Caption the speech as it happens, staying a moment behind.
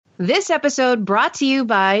This episode brought to you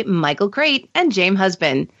by Michael Crate and James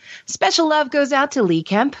Husband. Special love goes out to Lee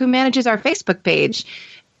Kemp, who manages our Facebook page.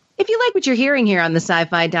 If you like what you're hearing here on the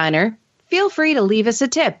SciFi Diner, feel free to leave us a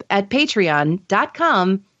tip at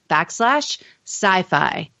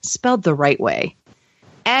patreon.com/sci-fi, spelled the right way.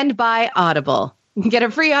 And by Audible. Get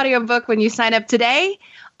a free audiobook when you sign up today.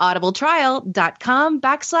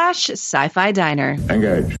 audibletrial.com/sci-fi diner.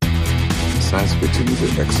 Engage. Science fiction is an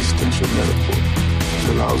existential metaphor. It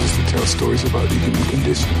allows us to tell stories about the human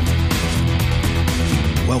condition.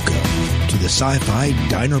 Welcome to the SciFi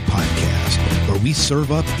Diner Podcast, where we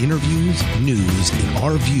serve up interviews, news, and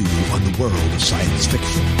our view on the world of science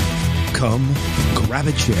fiction. Come, grab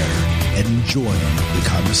a chair, and join the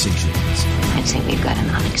conversations. I'd say we've got an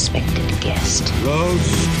unexpected guest. Roads?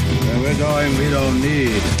 Where we're going, we don't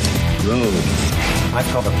need roads.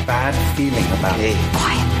 I've got a bad feeling about it.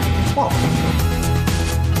 Quiet. What?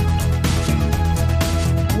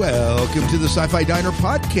 Welcome to the SciFi Diner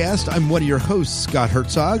Podcast. I'm one of your hosts, Scott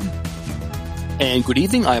Herzog. And good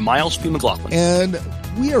evening, I'm Miles P. McLaughlin. And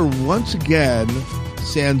we are once again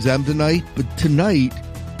sans M tonight, but tonight,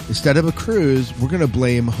 instead of a cruise, we're going to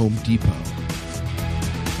blame Home Depot.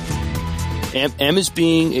 M is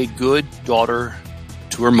being a good daughter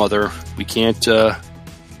to her mother. We can't hold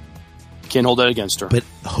that against her. But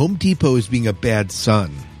Home Depot is being a bad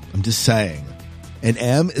son. I'm just saying. And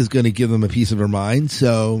M is going to give them a piece of her mind,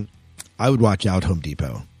 so I would watch out, Home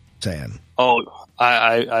Depot. Saying. Oh,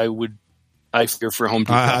 I fear for Home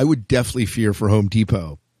Depot. I would definitely fear for Home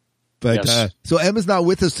Depot. But yes. So Emma's not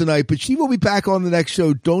with us tonight, but she will be back on the next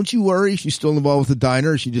show. Don't you worry. She's still involved with the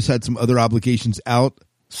diner. She just had some other obligations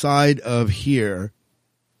outside of here.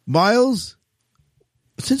 Miles,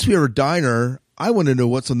 since we are a diner, I want to know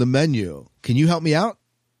what's on the menu. Can you help me out?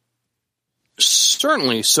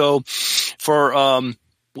 Certainly. So for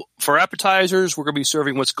appetizers, we're going to be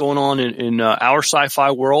serving what's going on in our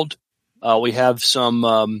sci-fi world. We have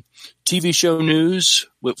some TV show news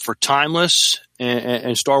for Timeless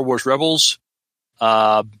and Star Wars Rebels.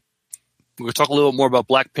 We're going to talk a little bit more about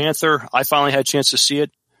Black Panther. I finally had a chance to see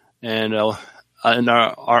it. And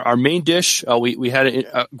our main dish, we had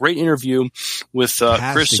a great interview with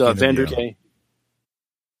Chris Vander Kaay.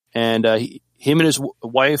 And him and his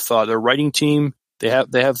wife, their writing team, they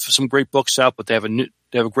have some great books out, but they have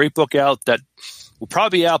a great book out that will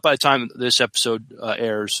probably be out by the time this episode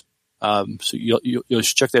airs. So you'll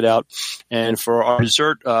check that out. And for our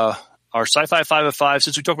dessert, our Sci-Fi 5 of 5,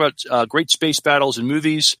 since we talked about great space battles in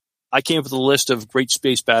movies, I came up with a list of great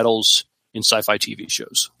space battles in sci-fi TV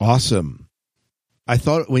shows. Awesome. I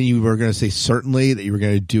thought when you were going to say certainly that you were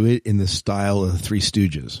going to do it in the style of the Three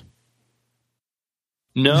Stooges.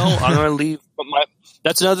 No, I'm going to leave.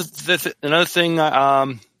 That's another thing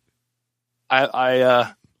I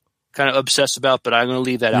kind of obsessed about, but I'm going to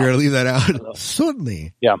leave that out. You're going to leave that out?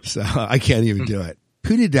 Certainly. Yeah. So I can't even do it.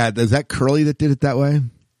 Who did that? Is that Curly that did it that way?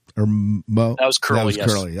 Or Mo? That was Curly, That was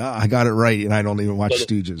yes. Curly. I got it right, and I don't even watch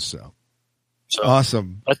Stooges, so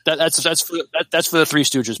awesome. That's for the Three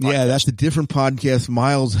Stooges podcast. Yeah, that's a different podcast.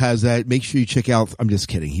 Miles has that. Make sure you check out. I'm just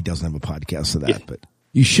kidding. He doesn't have a podcast of that, but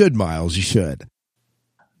you should, Miles. You should.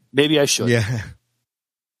 Maybe I should. Yeah.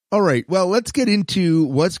 All right. Well, let's get into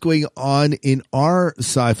what's going on in our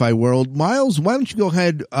sci-fi world. Miles, why don't you go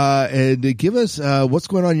ahead and give us what's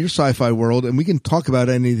going on in your sci-fi world, and we can talk about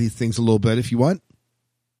any of these things a little bit if you want.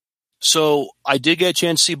 So I did get a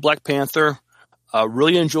chance to see Black Panther.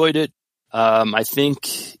 Really enjoyed it. I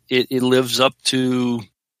think it lives up to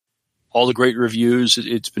all the great reviews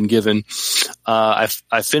it's been given. I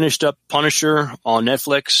finished up Punisher on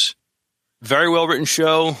Netflix. Very well written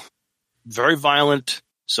show. Very violent.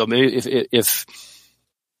 So maybe if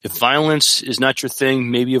violence is not your thing,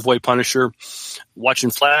 maybe avoid Punisher. Watching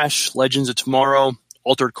Flash, Legends of Tomorrow,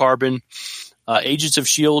 Altered Carbon. Agents of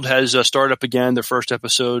S.H.I.E.L.D. has started up again. Their first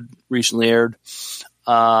episode recently aired.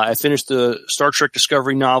 I finished the Star Trek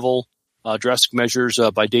Discovery novel, Drastic Measures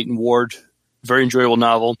by Dayton Ward. Very enjoyable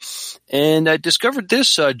novel. And I discovered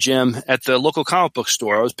this gem at the local comic book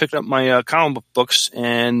store. I was picking up my comic book books,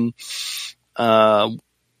 and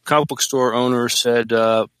comic book store owner said,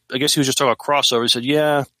 I guess he was just talking about crossover. He said,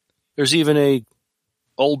 yeah, there's even a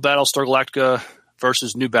old Battlestar Galactica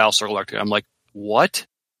versus new Battlestar Galactica. I'm like, what?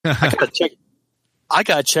 I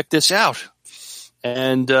gotta check this out.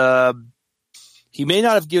 And he may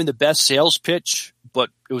not have given the best sales pitch,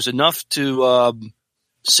 but it was enough to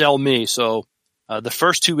sell me. So the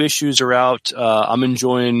first two issues are out. I'm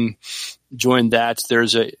enjoying that.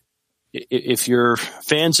 If you're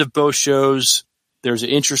fans of both shows, there's an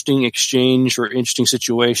interesting exchange or interesting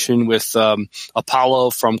situation with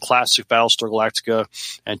Apollo from classic Battlestar Galactica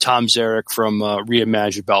and Tom Zarek from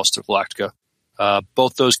reimagined Battlestar Galactica.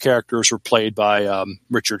 Both those characters were played by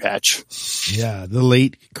Richard Hatch. Yeah, the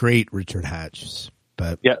late, great Richard Hatch.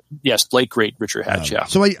 But late, great Richard Hatch, yeah.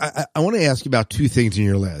 So I want to ask you about two things in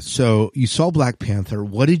your list. So you saw Black Panther.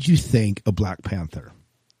 What did you think of Black Panther?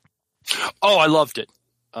 Oh, I loved it.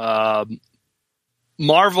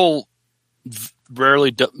 Marvel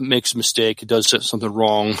rarely makes a mistake. It does something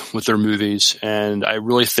wrong with their movies, and I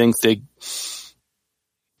really think they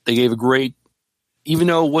gave a great, even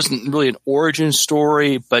though it wasn't really an origin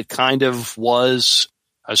story, but kind of was,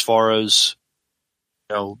 as far as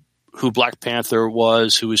who Black Panther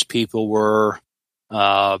was, who his people were,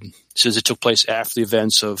 since it took place after the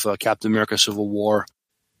events of Captain America: Civil War.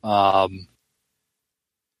 I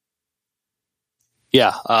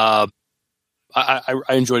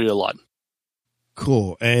enjoyed it a lot.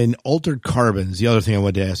 Cool. And Altered Carbon's the other thing I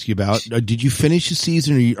wanted to ask you about. Did you finish the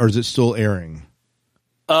season, or is it still airing?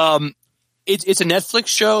 It's a Netflix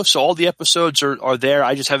show, so all the episodes are there.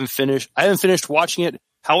 I just haven't finished. I haven't finished watching it.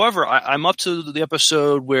 However, I'm up to the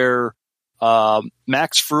episode where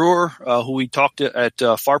Max Frewer, who we talked to at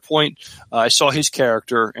Farpoint, I saw his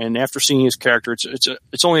character, and after seeing his character,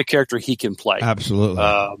 it's only a character he can play. Absolutely.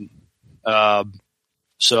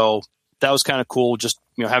 So that was kind of cool. Just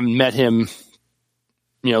having met him,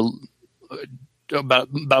 about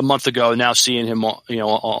a month ago, now seeing him,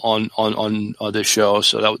 on this show.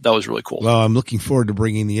 So that was really cool. Well, I'm looking forward to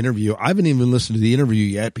bringing the interview. I haven't even listened to the interview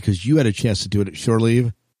yet because you had a chance to do it at Shore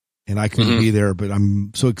Leave, and I couldn't be there. But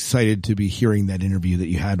I'm so excited to be hearing that interview that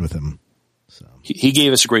you had with him. So he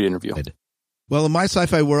gave us a great interview. Well, in my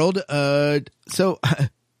sci-fi world, so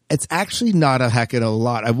it's actually not a heck of a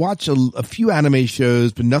lot. I watch a few anime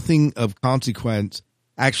shows, but nothing of consequence.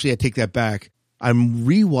 Actually, I take that back. I'm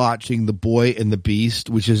rewatching The Boy and the Beast,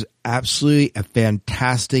 which is absolutely a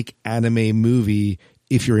fantastic anime movie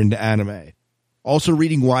if you're into anime. Also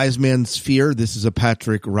reading Wise Man's Fear. This is a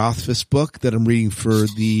Patrick Rothfuss book that I'm reading for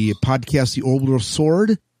the podcast, The Orbital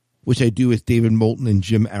Sword, which I do with David Moulton and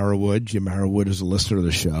Jim Arrowwood. Jim Arrowwood is a listener of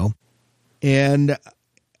the show. And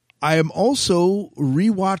I am also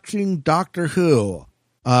rewatching Doctor Who.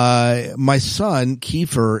 My son,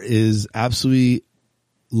 Kiefer, is absolutely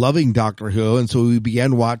loving Doctor Who, and so we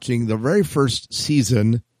began watching the very first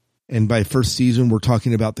season. And by first season, we're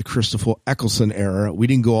talking about the Christopher Eccleston era. We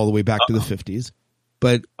didn't go all the way back to the 50s,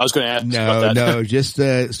 but I was going to ask about that. No, just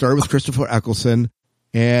started with Christopher Eccleston,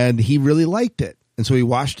 and he really liked it, and so we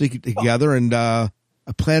watched it together. And I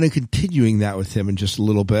plan on continuing that with him in just a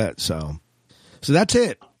little bit. So that's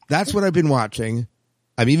it. That's what I've been watching.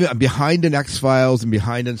 I'm behind in X-Files and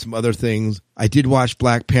behind in some other things. I did watch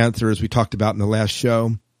Black Panther, as we talked about in the last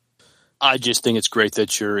show. I just think it's great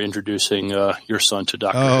that you're introducing your son to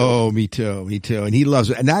Doctor Who. Oh, me too. And he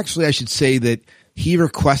loves it. And actually, I should say that he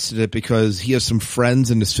requested it because he has some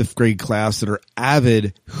friends in his 5th grade class that are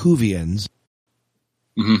avid Whovians.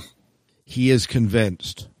 Mm-hmm. He is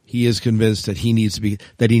convinced that he needs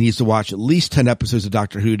to watch at least 10 episodes of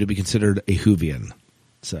Doctor Who to be considered a Whovian.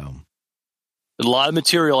 So a lot of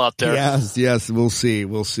material out there. Yes. We'll see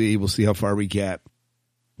how far we get.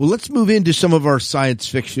 Well, let's move into some of our science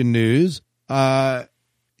fiction news. So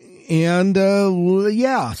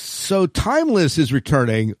Timeless is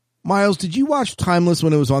returning. Miles, did you watch Timeless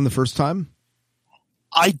when it was on the first time?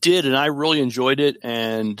 I did, and I really enjoyed it,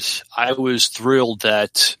 and I was thrilled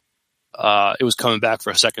that it was coming back for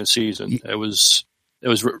a second season. It was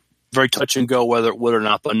very touch and go whether it would or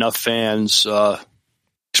not, but enough fans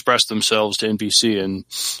expressed themselves to NBC, and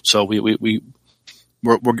so we're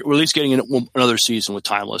at least getting another season with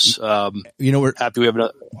Timeless. We're happy we have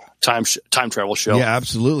a time travel show. Yeah,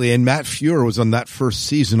 absolutely. And Matt Fuhr was on that first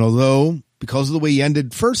season, although because of the way he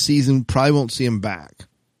ended first season, probably won't see him back.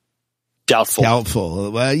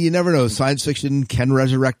 Doubtful. Well, you never know. Science fiction can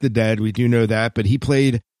resurrect the dead. We do know that, but he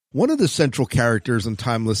played one of the central characters in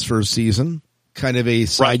Timeless first season, kind of a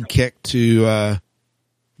sidekick to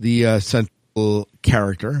the central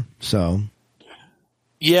character. So.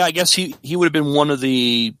 Yeah, I guess he would have been one of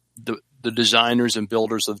the designers and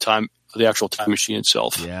builders of the actual time machine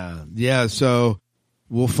itself. Yeah. So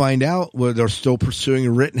we'll find out. They're still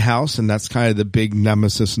pursuing Rittenhouse, and that's kind of the big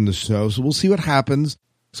nemesis in the show. So we'll see what happens.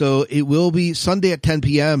 So it will be Sunday at 10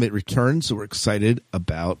 p.m. It returns, so we're excited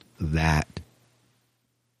about that.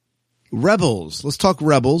 Rebels. Let's talk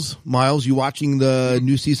Rebels. Miles, you watching the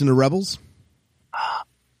new season of Rebels?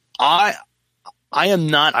 I am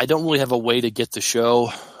not. I don't really have a way to get the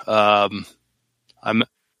show. I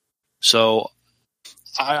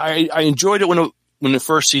enjoyed it when the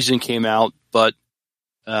first season came out, but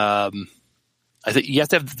I think you have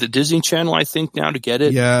to have the Disney Channel, I think, now to get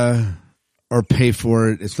it. Yeah, or pay for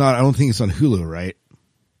it. It's not. I don't think it's on Hulu, right?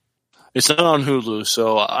 It's not on Hulu,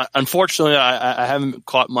 so unfortunately, I haven't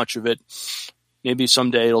caught much of it. Maybe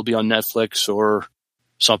someday it'll be on Netflix or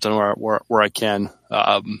something where I can.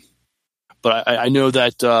 But I know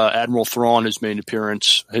that Admiral Thrawn has made a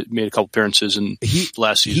couple appearances in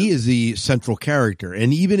last season. He is the central character,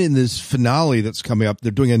 and even in this finale that's coming up,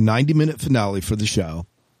 they're doing a 90-minute finale for the show.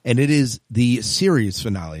 And it is the series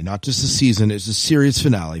finale, not just the season. It's a series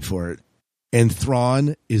finale for it. And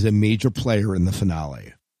Thrawn is a major player in the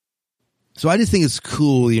finale. So I just think it's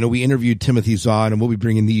cool. You know, we interviewed Timothy Zahn, and we'll be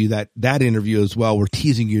bringing you that interview as well. We're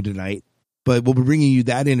teasing you tonight, but we'll be bringing you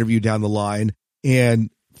that interview down the line. And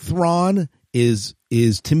Thrawn is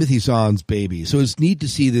Timothy Zahn's baby. So it's neat to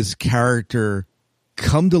see this character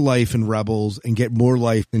come to life in Rebels and get more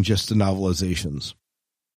life than just the novelizations.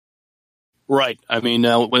 Right. I mean,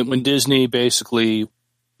 when Disney basically,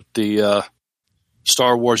 the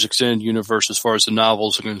Star Wars Extended Universe, as far as the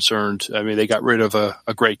novels are concerned, I mean, they got rid of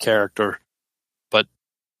a great character. But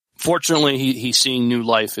fortunately, he's seeing new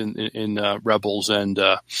life in Rebels and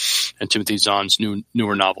Timothy Zahn's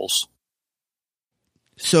newer novels.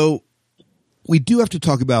 So we do have to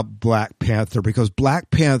talk about Black Panther, because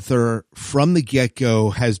Black Panther from the get-go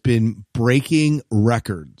has been breaking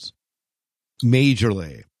records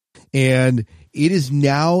majorly. And it is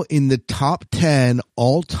now in the top 10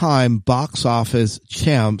 all-time box office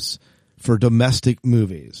champs for domestic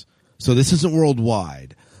movies. So this isn't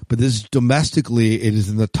worldwide, but this is domestically, it is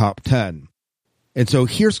in the top 10. And so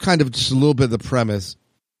here's kind of just a little bit of the premise.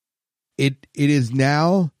 It is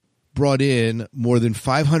now brought in more than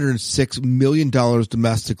 $506 million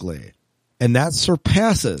domestically. And that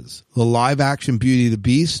surpasses the live-action Beauty and the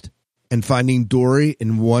Beast and Finding Dory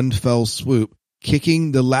in one fell swoop,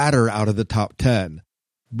 kicking the latter out of the top 10.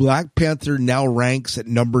 Black Panther now ranks at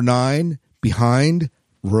number 9 behind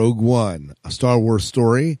Rogue One, a Star Wars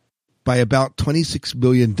story, by about $26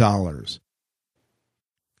 billion.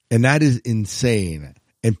 And that is insane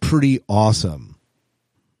and pretty awesome.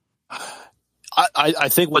 I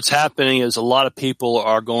think what's happening is a lot of people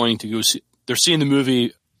are going to go see, they're seeing the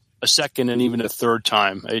movie a second and even a third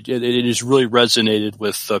time. It has really resonated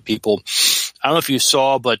with people. I don't know if you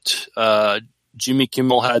saw, but Jimmy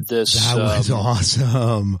Kimmel had this. That was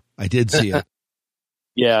awesome. I did see it.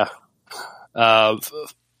 Yeah.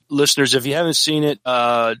 Listeners, if you haven't seen it,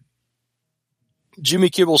 Jimmy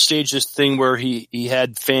Kimmel staged this thing where he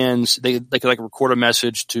had fans, they could like record a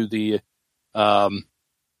message to the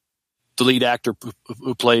lead actor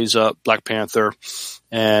who plays Black Panther.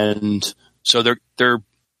 And so they're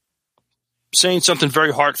saying something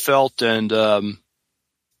very heartfelt, and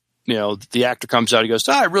you know, the actor comes out, he goes,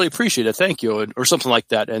 I really appreciate it, thank you, or something like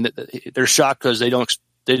that. And they're shocked because they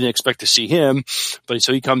didn't expect to see him, but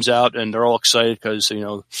so he comes out and they're all excited because, you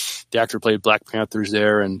know, the actor played Black Panther's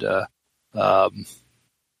there. And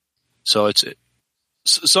so it's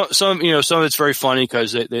some, you know, some of it's very funny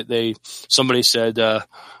because somebody said,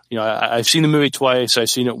 you know, I've seen the movie twice. I've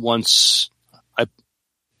seen it once.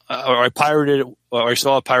 I pirated it, or I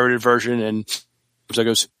saw a pirated version, and so I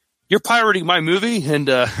goes, "You're pirating my movie?" And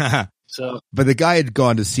so, but the guy had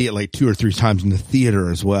gone to see it like 2 or 3 times in the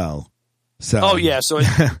theater as well. So, oh yeah, so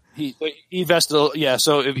he invested. Yeah,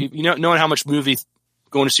 so if you know, knowing how much going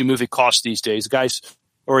to see a movie costs these days, the guys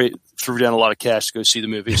already threw down a lot of cash to go see the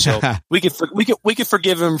movie. So we could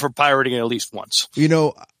forgive him for pirating it at least once. You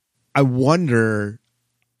know, I wonder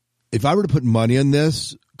if I were to put money on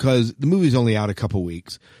this, because the movie's only out a couple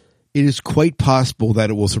weeks, it is quite possible that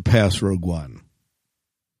it will surpass Rogue One.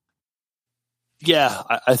 Yeah,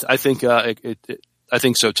 I think I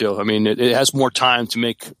think so too. I mean, it has more time to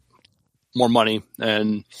make more money,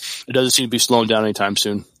 and it doesn't seem to be slowing down anytime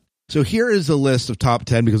soon. So here is a list of top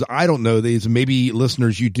 10, because I don't know these, and maybe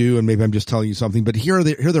listeners you do, and maybe I'm just telling you something, but here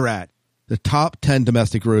they're at. The top 10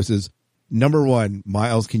 domestic grosses. Number 1,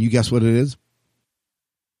 Miles, can you guess what it is?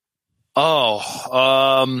 Oh,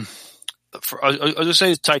 I was going to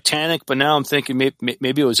say Titanic, but now I'm thinking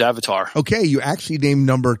maybe it was Avatar. Okay, you actually named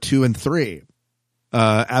number 2 and 3.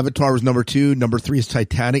 Avatar was number 2. Number 3 is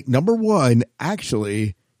Titanic. Number 1,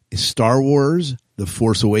 actually, is Star Wars: The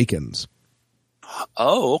Force Awakens.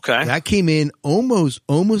 Oh, okay. That came in almost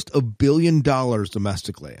 $1 billion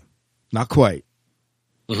domestically. Not quite.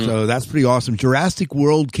 Mm-hmm. So that's pretty awesome. Jurassic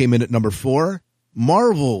World came in at number 4.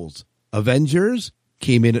 Marvel's Avengers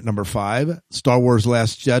came in at number 5. Star Wars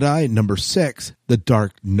Last Jedi, number 6. The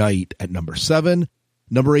Dark Knight at number 7.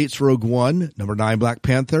 Number 8's Rogue One. Number 9, Black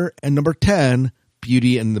Panther. And number 10,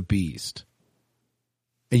 Beauty and the Beast.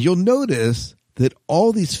 And you'll notice that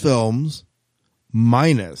all these films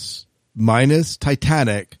minus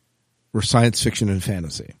Titanic were science fiction and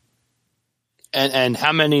fantasy. And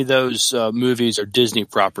how many of those movies are Disney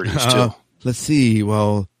properties too? Let's see.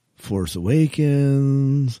 Well, Force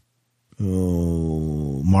Awakens,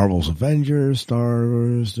 Marvel's Avengers, Star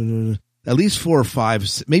Wars, at least 4 or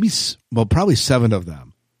 5, maybe, well, probably 7 of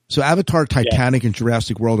them. So Avatar, Titanic, and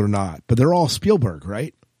Jurassic World are not, but they're all Spielberg,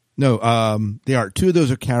 right? No, they are. 2 of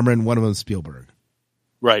those are Cameron, 1 of them is Spielberg.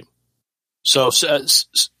 Right. So,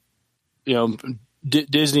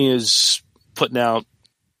 Disney is putting out,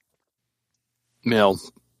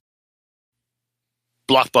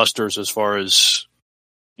 blockbusters as far as,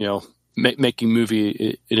 making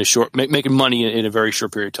movie making money in a very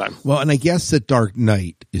short period of time. Well, and I guess that Dark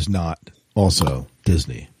Knight is not also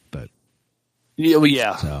Disney, but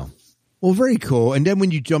yeah. So, well, very cool. And then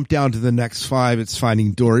when you jump down to the next 5, it's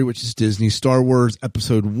Finding Dory, which is Disney. Star Wars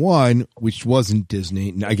Episode 1, which wasn't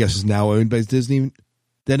Disney, I guess is now owned by Disney.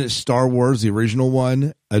 Then it's Star Wars, the original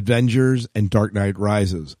one, Avengers, and Dark Knight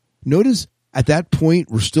Rises. Notice at that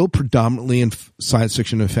point we're still predominantly in science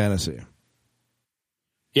fiction and fantasy.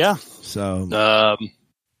 Yeah. So,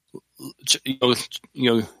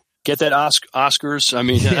 get that Oscars. I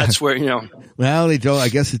mean, that's where, Well, they don't. I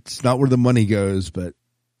guess it's not where the money goes, but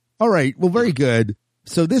all right. Well, very good.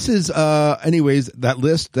 So this is, anyways, that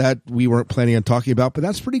list that we weren't planning on talking about, but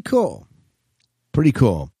that's pretty cool. Pretty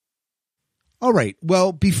cool. All right.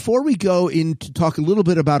 Well, before we go in to talk a little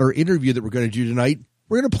bit about our interview that we're going to do tonight,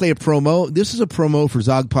 we're going to play a promo. This is a promo for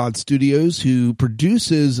Zogpod Studios, who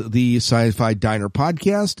produces the SciFi Diner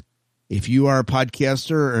Podcast. If you are a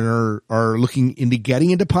podcaster and are looking into getting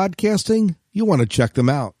into podcasting, you want to check them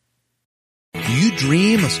out. Do you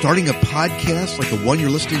dream of starting a podcast like the one you're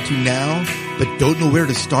listening to now, but don't know where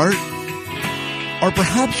to start? Or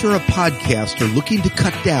perhaps you're a podcaster looking to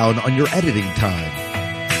cut down on your editing time.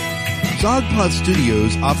 Zogpod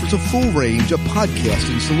Studios offers a full range of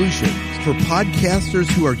podcasting solutions for podcasters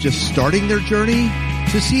who are just starting their journey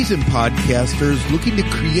to seasoned podcasters looking to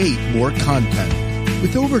create more content.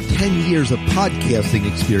 With over 10 years of podcasting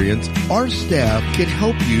experience, our staff can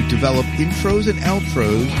help you develop intros and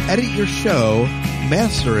outros, edit your show,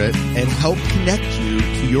 master it, and help connect you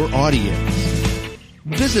to your audience.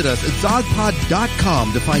 Visit us at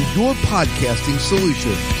zogpod.com to find your podcasting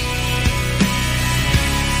solutions.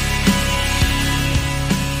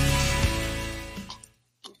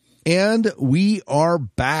 And we are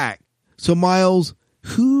back. So, Miles,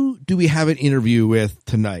 who do we have an interview with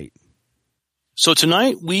tonight? So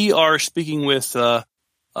tonight we are speaking with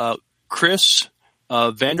Chris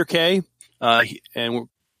Vander Kaay, and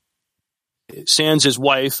sans his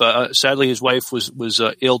wife. Sadly, his wife was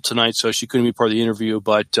ill tonight, so she couldn't be part of the interview.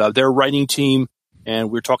 But their writing team,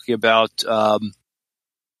 and we're talking about a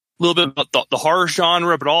little bit about the horror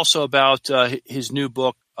genre, but also about his new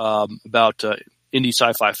book about indie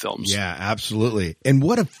sci-fi films. Yeah, absolutely. And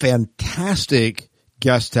what a fantastic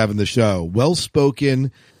guest to have in the show.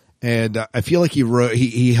 Well-spoken, and I feel like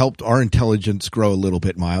he helped our intelligence grow a little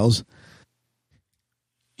bit, Miles.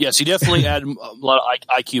 Yes, he definitely added a lot of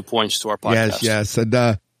IQ points to our podcast. Yes.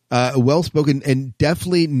 And well-spoken and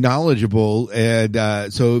definitely knowledgeable.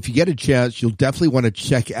 And so if you get a chance, you'll definitely want to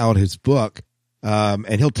check out his book,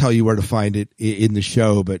 and he'll tell you where to find it in the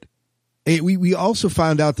show. But we also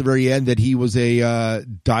found out at the very end that he was a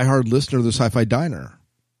diehard listener of the SciFi Diner.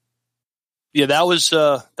 Yeah, that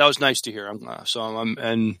was nice to hear.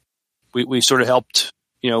 And we sort of helped,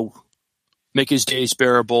 make his days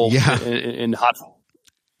bearable in hot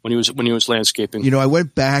when he was landscaping. I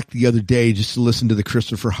went back the other day just to listen to the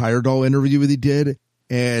Christopher Heyerdahl interview that he did,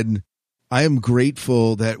 and I am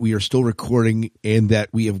grateful that we are still recording and that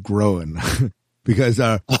we have grown. Because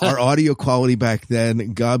our audio quality back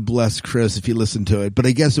then, God bless Chris if you listened to it. But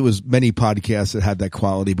I guess it was many podcasts that had that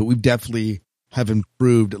quality. But we definitely have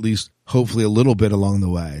improved, at least hopefully a little bit along the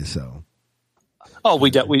way. So,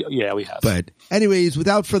 we have. But anyways,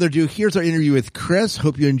 without further ado, here's our interview with Chris.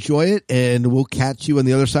 Hope you enjoy it, and we'll catch you on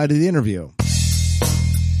the other side of the interview.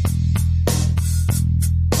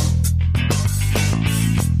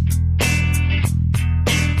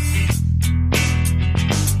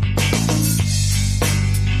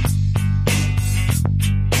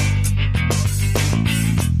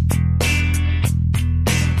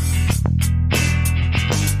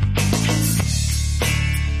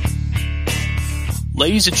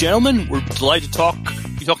 Ladies and gentlemen, we're delighted to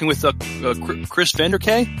be talking with Chris Vander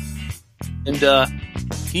Kaay. And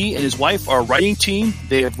he and his wife are a writing team.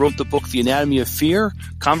 They have wrote the book, The Anatomy of Fear,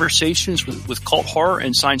 Conversations with Cult Horror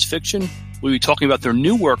and Science Fiction. We'll be talking about their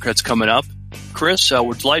new work that's coming up. Chris,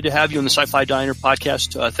 we're delighted to have you on the SciFi Diner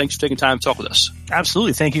podcast. Thanks for taking time to talk with us.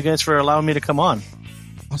 Absolutely. Thank you guys for allowing me to come on.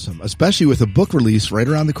 Awesome. Especially with a book release right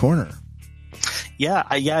around the corner. Yeah,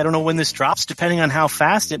 I don't know when this drops. Depending on how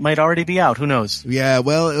fast, it might already be out. Who knows? Yeah,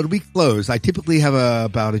 well, it'll be closed. I typically have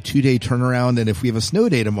about a 2-day turnaround, and if we have a snow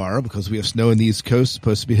day tomorrow, because we have snow in the East Coast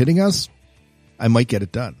supposed to be hitting us, I might get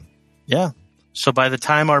it done. Yeah. So by the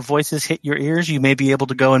time our voices hit your ears, you may be able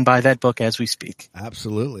to go and buy that book as we speak.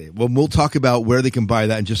 Absolutely. Well, we'll talk about where they can buy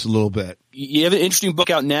that in just a little bit. You have an interesting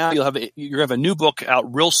book out now. You're going to have a new book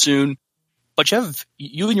out real soon, but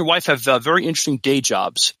you and your wife have very interesting day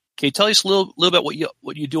jobs. Can you tell us a little about what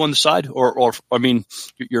you do on the side, or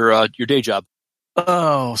your day job?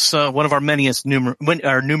 Oh, so one of our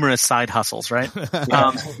numerous side hustles, right?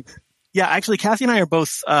 Yeah, actually, Kathy and I are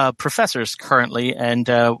both professors currently, and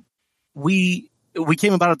we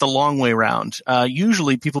came about it the long way around.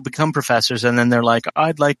 Usually, people become professors, and then they're like,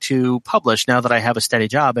 "I'd like to publish now that I have a steady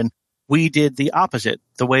job." And we did the opposite,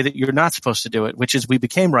 the way that you're not supposed to do it, which is we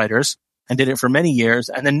became writers and did it for many years,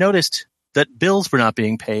 and then noticed that bills were not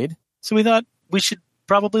being paid. So we thought we should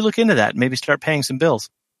probably look into that, maybe start paying some bills.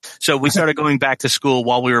 So we started going back to school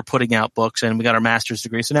while we were putting out books, and we got our master's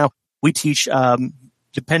degree. So now we teach,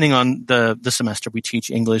 depending on the semester, we teach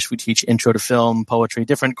English, we teach intro to film, poetry,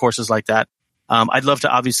 different courses like that. I'd love to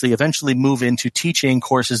obviously eventually move into teaching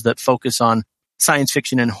courses that focus on science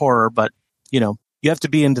fiction and horror, but you have to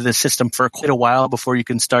be into the system for quite a while before you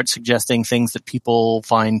can start suggesting things that people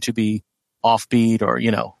find to be offbeat or,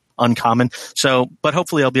 uncommon. So, but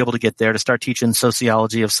hopefully I'll be able to get there to start teaching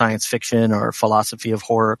sociology of science fiction or philosophy of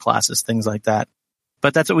horror classes, things like that.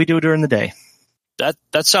 But that's what we do during the day.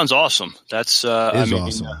 That sounds awesome. That's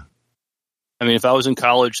awesome. If I was in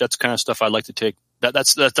college, that's the kind of stuff I'd like to take.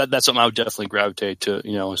 That's something I would definitely gravitate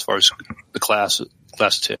to, as far as the class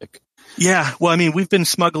to take. Yeah, well, we've been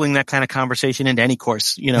smuggling that kind of conversation into any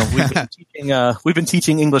course. We've been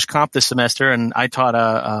teaching English Comp this semester, and I taught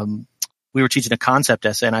we were teaching a concept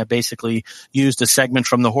essay, and I basically used a segment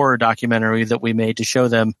from the horror documentary that we made to show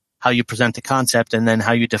them how you present the concept and then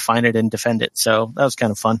how you define it and defend it. So that was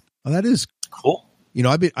kind of fun. Well, that is cool.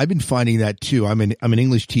 I've been finding that too. I'm an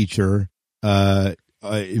English teacher in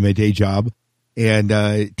my day job,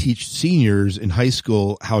 and teach seniors in high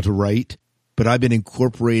school how to write. But I've been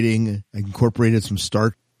incorporated some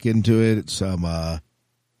Star Trek into it. Some Back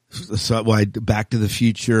to the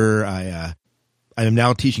Future. I am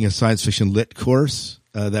now teaching a science fiction lit course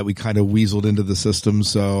that we kind of weaseled into the system.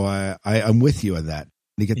 So I'm with you on that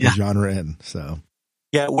to get the genre in. So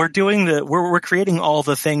yeah, we're creating all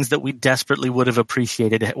the things that we desperately would have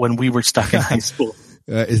appreciated when we were stuck in high school.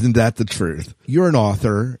 Isn't that the truth? You're an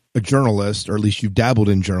author, a journalist, or at least you've dabbled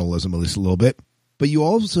in journalism at least a little bit. But you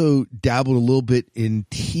also dabbled a little bit in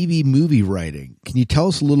TV movie writing. Can you tell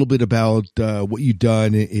us a little bit about what you've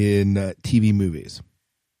done in TV movies?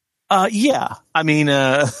 Yeah.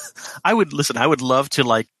 I would love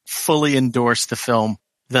to fully endorse the film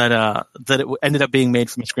that it ended up being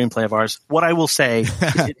made from a screenplay of ours. What I will say is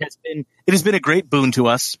it has been a great boon to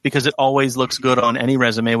us because it always looks good on any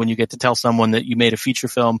resume when you get to tell someone that you made a feature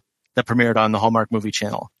film that premiered on the Hallmark Movie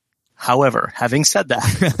Channel. However, having said that,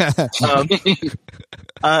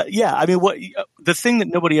 the thing that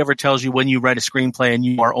nobody ever tells you when you write a screenplay and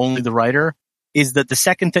you are only the writer is that the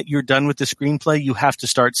second that you're done with the screenplay, you have to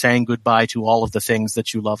start saying goodbye to all of the things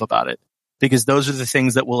that you love about it, because those are the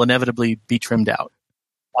things that will inevitably be trimmed out.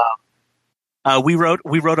 We wrote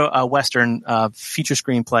a Western feature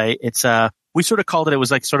screenplay. It's we sort of called it. It was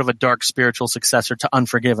like sort of a dark spiritual successor to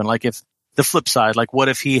Unforgiven. Like if the flip side, like what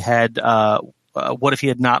if he had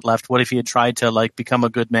not left? What if he had tried to become a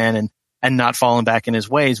good man and not fallen back in his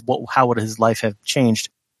ways? How would his life have changed?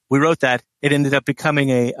 We wrote that. It ended up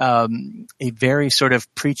becoming a very sort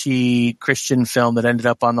of preachy Christian film that ended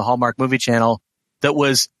up on the Hallmark Movie Channel that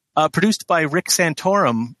was produced by Rick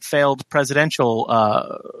Santorum, failed presidential,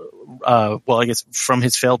 from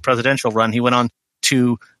his failed presidential run, he went on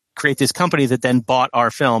to create this company that then bought our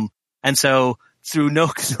film. And so through no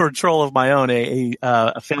control of my own,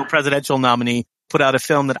 a failed presidential nominee put out a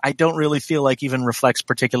film that I don't really feel like even reflects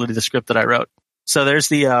particularly the script that I wrote. So there's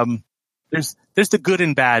the good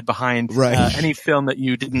and bad behind any film that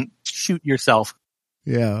you didn't shoot yourself.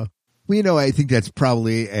 Yeah. Well, I think that's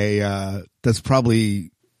probably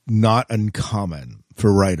not uncommon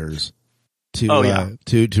for writers to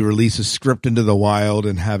release a script into the wild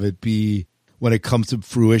and have it be, when it comes to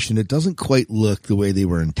fruition, it doesn't quite look the way they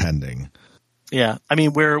were intending. Yeah.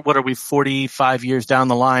 What are we, 45 years down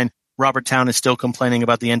the line? Robert Towne is still complaining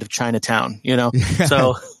about the end of Chinatown, Yeah,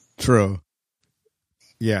 So true.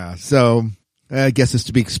 Yeah. So I guess it's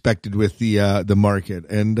to be expected with the market.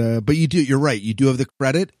 And but you're right. You do have the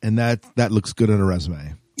credit, and that looks good on a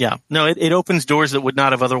resume. Yeah. No, it opens doors that would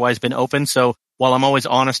not have otherwise been open. So while I'm always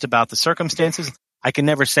honest about the circumstances, I can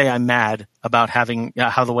never say I'm mad about having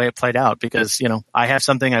how the way it played out, because, I have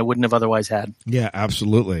something I wouldn't have otherwise had. Yeah,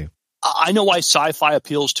 absolutely. I know why sci-fi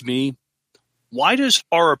appeals to me. Why does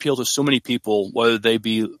horror appeal to so many people, whether that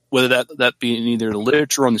be in either the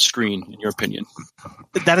literature or on the screen, in your opinion?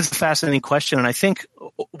 That is a fascinating question. And I think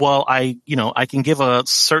while I can give a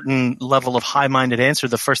certain level of high-minded answer,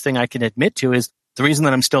 the first thing I can admit to is the reason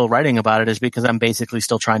that I'm still writing about it is because I'm basically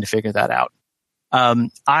still trying to figure that out.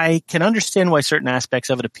 I can understand why certain aspects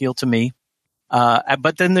of it appeal to me.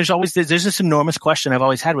 But then there's this enormous question I've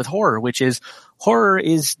always had with horror, which is horror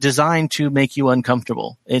is designed to make you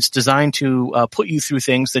uncomfortable. It's designed to put you through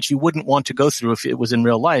things that you wouldn't want to go through if it was in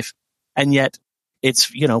real life. And yet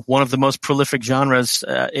it's, one of the most prolific genres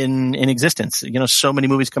in existence. So many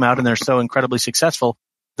movies come out and they're so incredibly successful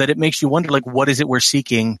that it makes you wonder, what is it we're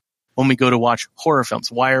seeking when we go to watch horror films?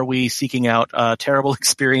 Why are we seeking out terrible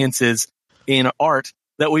experiences in art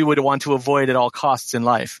that we would want to avoid at all costs in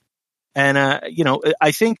life? And,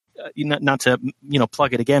 I think, not to,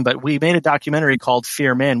 plug it again, but we made a documentary called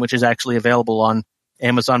Fear Man, which is actually available on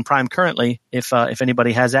Amazon Prime currently, if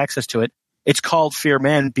anybody has access to it. It's called Fear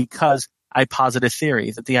Man because I posit a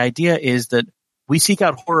theory that the idea is that we seek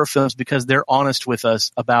out horror films because they're honest with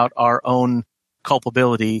us about our own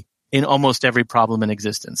culpability in almost every problem in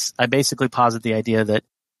existence. I basically posit the idea that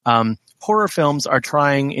horror films are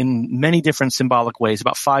trying in many different symbolic ways,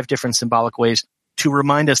 about 5 different symbolic ways, to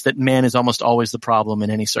remind us that man is almost always the problem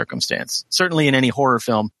in any circumstance. Certainly in any horror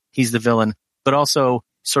film, he's the villain, but also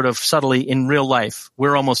sort of subtly in real life,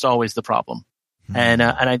 we're almost always the problem. And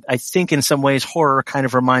I think in some ways horror kind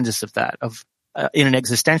of reminds us of that, in an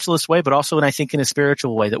existentialist way, but also I think in a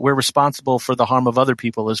spiritual way, that we're responsible for the harm of other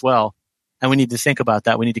people as well. And we need to think about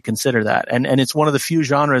that. We need to consider that. And it's one of the few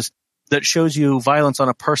genres that shows you violence on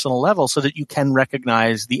a personal level so that you can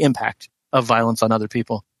recognize the impact of violence on other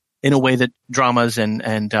people in a way that dramas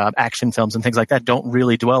and action films and things like that don't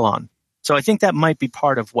really dwell on. So I think that might be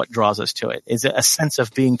part of what draws us to it, is a sense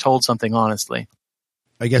of being told something honestly.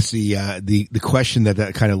 I guess the question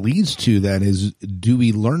that kind of leads to then is, do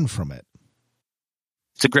we learn from it?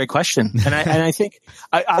 It's a great question. And I think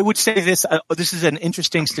I would say this, this is an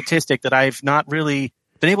interesting statistic that I've not really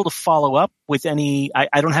been able to follow up with any,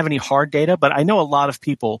 I don't have any hard data, but I know a lot of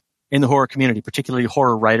people in the horror community, particularly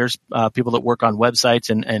horror writers, people that work on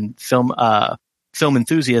websites and film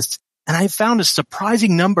enthusiasts. And I found a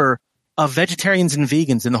surprising number of vegetarians and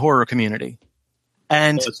vegans in the horror community.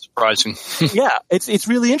 And that's surprising. Yeah, it's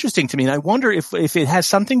really interesting to me. And I wonder if it has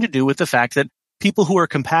something to do with the fact that people who are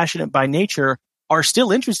compassionate by nature are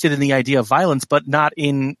still interested in the idea of violence, but not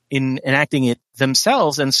in enacting it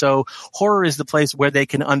themselves. And so horror is the place where they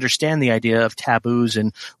can understand the idea of taboos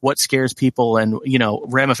and what scares people and,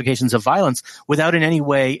 ramifications of violence without in any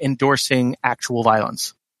way endorsing actual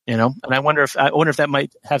violence, and I wonder if that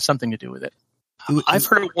might have something to do with it. I've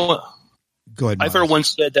heard one. Go ahead. I've heard one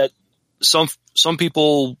said that some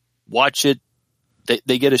people watch it,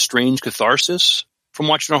 they get a strange catharsis from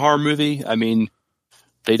watching a horror movie.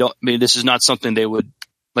 This is not something they would,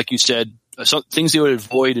 like you said, some things they would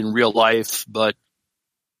avoid in real life, but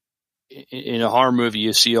in a horror movie,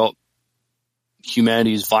 you see all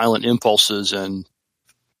humanity's violent impulses, and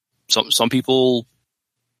some people,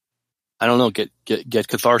 I don't know, get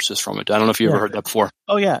catharsis from it. I don't know if you ever heard that before.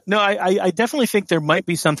 Oh yeah, no, I definitely think there might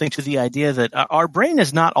be something to the idea that our brain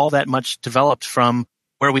is not all that much developed from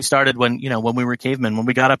where we started when we were cavemen, when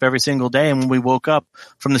we got up every single day and when we woke up.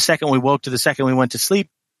 From the second we woke to the second we went to sleep,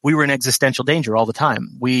 we were in existential danger all the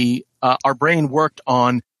time. Our brain worked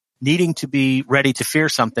on needing to be ready to fear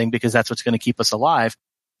something because that's what's going to keep us alive.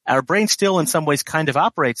 Our brain still in some ways kind of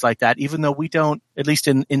operates like that, even though we don't, at least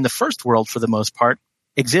in the first world for the most part,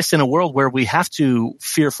 exist in a world where we have to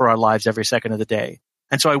fear for our lives every second of the day.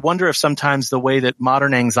 And so I wonder if sometimes the way that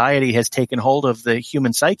modern anxiety has taken hold of the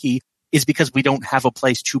human psyche is because we don't have a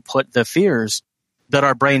place to put the fears that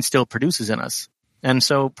our brain still produces in us. And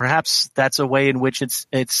so perhaps that's a way in which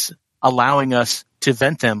it's allowing us to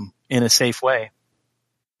vent them in a safe way.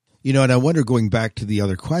 And I wonder, going back to the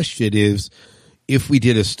other question, is if we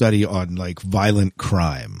did a study on violent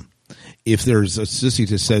crime, if there's a statistic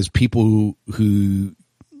that says people who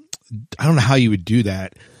I don't know how you would do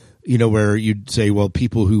that, where you'd say, well,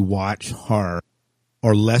 people who watch horror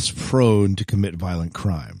are less prone to commit violent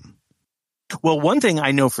crime. Well, one thing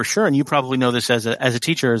I know for sure, and you probably know this as a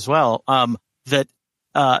teacher as well, that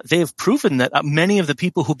they have proven that many of the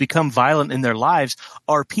people who become violent in their lives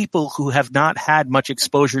are people who have not had much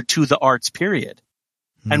exposure to the arts, period.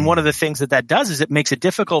 And one of the things that does is it makes it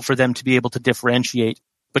difficult for them to be able to differentiate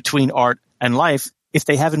between art and life if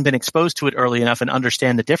they haven't been exposed to it early enough and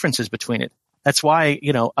understand the differences between it. That's why,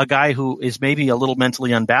 a guy who is maybe a little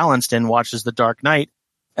mentally unbalanced and watches The Dark Knight,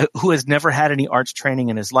 who has never had any arts training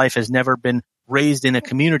in his life, has never been raised in a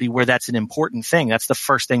community where that's an important thing. That's the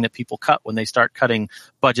first thing that people cut when they start cutting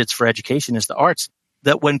budgets for education is the arts.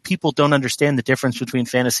 That when people don't understand the difference between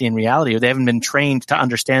fantasy and reality, or they haven't been trained to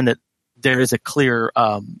understand that there is a clear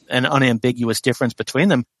and unambiguous difference between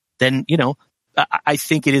them, then, I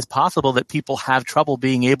think it is possible that people have trouble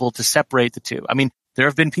being able to separate the two. I mean, there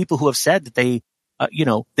have been people who have said that they,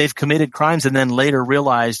 they've committed crimes and then later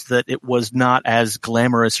realized that it was not as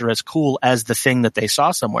glamorous or as cool as the thing that they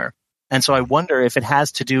saw somewhere. And so I wonder if it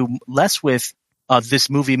has to do less with this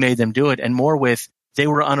movie made them do it and more with they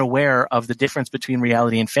were unaware of the difference between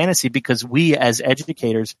reality and fantasy because we as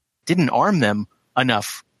educators didn't arm them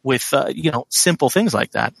enough with, simple things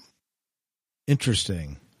like that.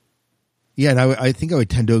 Interesting. Yeah, and I think I would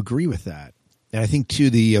tend to agree with that. And I think, too,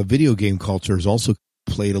 the video game culture has also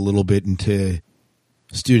played a little bit into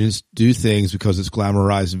students do things because it's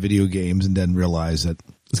glamorized in video games and then realize that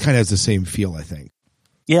it kind of has the same feel, I think.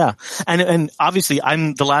 Yeah. And obviously,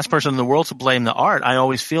 I'm the last person in the world to blame the art. I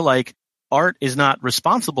always feel like art is not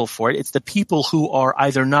responsible for it. It's the people who are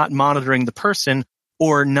either not monitoring the person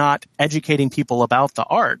or not educating people about the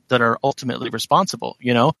art that are ultimately responsible,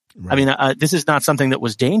 Right. I mean, this is not something that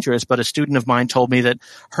was dangerous, but a student of mine told me that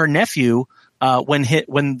her nephew,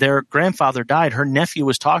 when their grandfather died, her nephew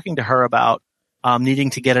was talking to her about needing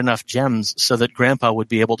to get enough gems so that grandpa would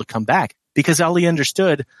be able to come back because all he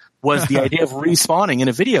understood was the idea of respawning in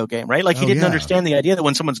a video game, right? Like he didn't understand the idea that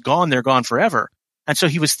when someone's gone, they're gone forever. And so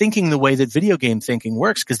he was thinking the way that video game thinking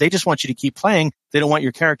works because they just want you to keep playing. They don't want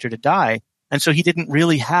your character to die. And so he didn't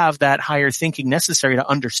really have that higher thinking necessary to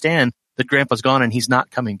understand that grandpa's gone and he's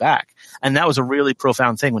not coming back. And that was a really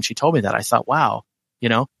profound thing. When she told me that, I thought, wow,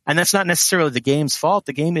 and that's not necessarily the game's fault.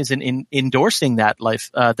 The game isn't endorsing that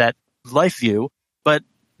life view, but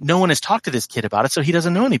no one has talked to this kid about it. So he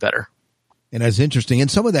doesn't know any better. And that's interesting.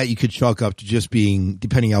 And some of that you could chalk up to just being,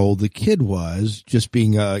 depending how old the kid was, just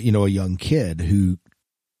being a young kid who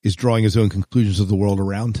is drawing his own conclusions of the world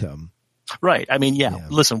around him. Right. I mean, yeah.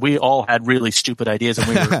 Listen, we all had really stupid ideas when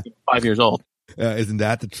we were 5 years old. Isn't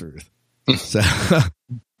that the truth? So,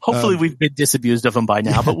 hopefully we've been disabused of them by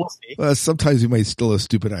now, but we'll see. Well, sometimes we might still have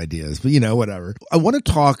stupid ideas, but whatever. I want to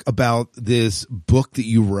talk about this book that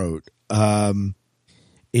you wrote, and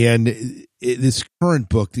this current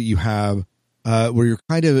book that you have, where you're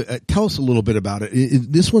kind of, tell us a little bit about it.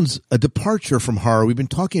 This one's a departure from horror. We've been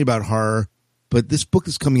talking about horror, but this book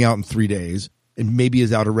is coming out in 3 days. And maybe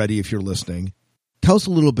is out already if you're listening. Tell us a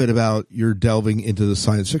little bit about your delving into the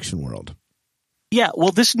science fiction world. Yeah,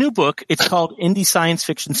 well, this new book, it's called Indie Science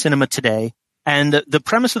Fiction Cinema Today. And the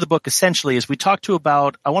premise of the book essentially is we talked to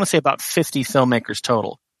about 50 filmmakers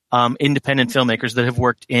total, independent filmmakers that have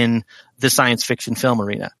worked in the science fiction film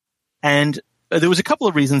arena. And there was a couple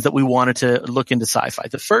of reasons that we wanted to look into sci-fi.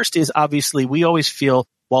 The first is obviously we always feel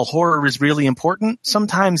while horror is really important,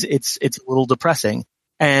 sometimes it's a little depressing.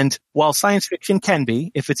 And while science fiction can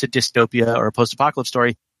be, if it's a dystopia or a post-apocalypse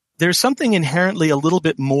story, there's something inherently a little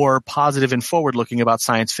bit more positive and forward-looking about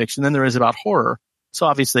science fiction than there is about horror. So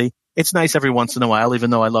obviously, it's nice every once in a while,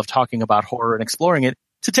 even though I love talking about horror and exploring it,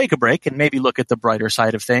 to take a break and maybe look at the brighter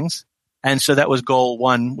side of things. And so that was goal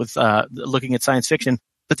one with looking at science fiction.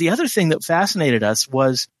 But the other thing that fascinated us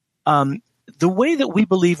was the way that we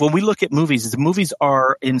believe when we look at movies is the movies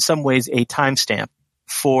are in some ways a timestamp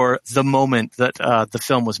for the moment that the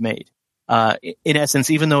film was made. In essence,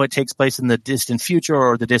 even though it takes place in the distant future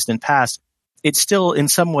or the distant past, it's still in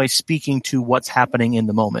some way speaking to what's happening in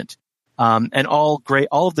the moment. And all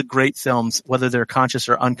of the great films, whether they're conscious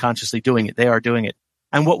or unconsciously doing it, they are doing it.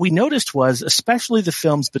 And what we noticed was, especially the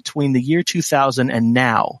films between the year 2000 and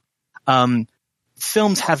now,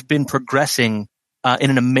 films have been progressing at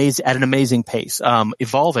an amazing pace,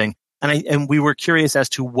 evolving. And we were curious as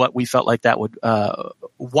to what we felt like that would,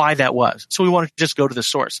 why that was. So we wanted to just go to the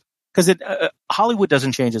source because Hollywood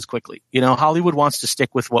doesn't change as quickly. Hollywood wants to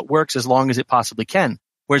stick with what works as long as it possibly can.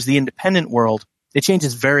 Whereas the independent world, it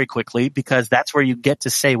changes very quickly because that's where you get to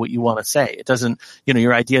say what you want to say. It doesn't,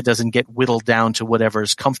 your idea doesn't get whittled down to whatever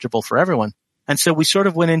is comfortable for everyone. And so we sort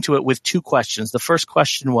of went into it with two questions. The first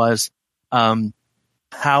question was,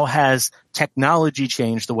 how has technology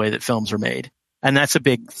changed the way that films are made? And that's a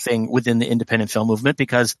big thing within the independent film movement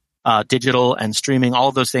because digital and streaming, all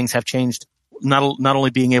of those things have changed not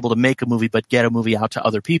only being able to make a movie, but get a movie out to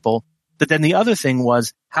other people. But then the other thing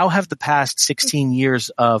was, how have the past 16 years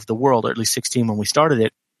of the world, or at least 16 when we started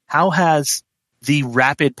it, how has the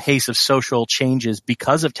rapid pace of social changes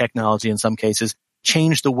because of technology in some cases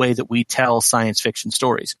changed the way that we tell science fiction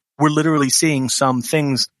stories? We're literally seeing some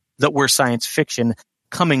things that were science fiction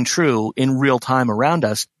coming true in real time around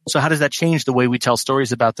us. So how does that change the way we tell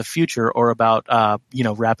stories about the future or about,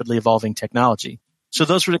 rapidly evolving technology? So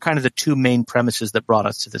those were kind of the two main premises that brought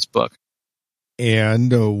us to this book.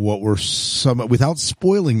 And what were without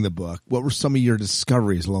spoiling the book, what were some of your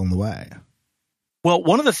discoveries along the way? Well,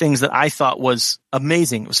 one of the things that I thought was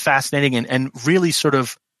amazing, was fascinating and really sort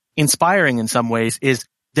of inspiring in some ways is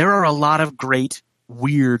there are a lot of great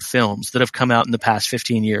weird films that have come out in the past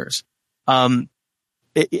 15 years.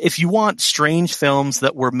 If you want strange films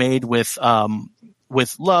that were made with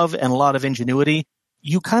love and a lot of ingenuity,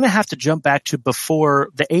 you kind of have to jump back to before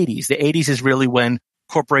the 80s. The 80s is really when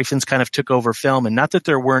corporations kind of took over film, and not that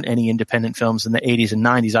there weren't any independent films in the 80s and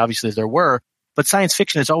 90s, obviously there were, but science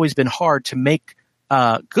fiction has always been hard to make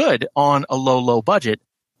good on a low budget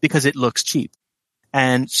because it looks cheap.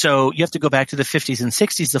 And so you have to go back to the 50s and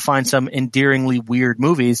 60s to find some endearingly weird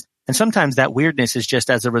movies. And sometimes that weirdness is just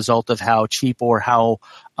as a result of how cheap or how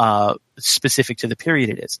specific to the period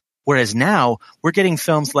it is. Whereas now we're getting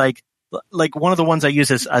films like one of the ones I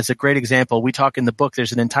use as a great example. We talk in the book,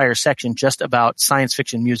 there's an entire section just about science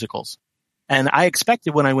fiction musicals. And I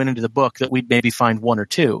expected when I went into the book that we'd maybe find one or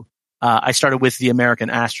two. I started with The American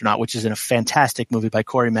Astronaut, which is a fantastic movie by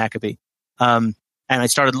Corey Maccabee. And I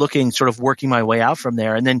started looking, sort of working my way out from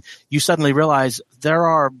there. And then you suddenly realize there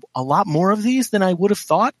are a lot more of these than I would have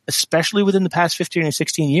thought, especially within the past 15 or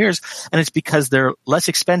 16 years. And it's because they're less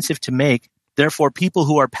expensive to make. Therefore, people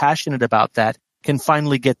who are passionate about that can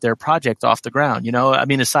finally get their project off the ground.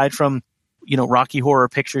 Aside from, Rocky Horror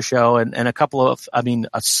Picture Show and a couple of,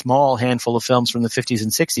 a small handful of films from the 50s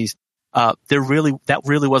and 60s, that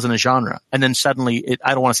really wasn't a genre. And then suddenly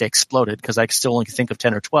I don't want to say exploded because I still only think of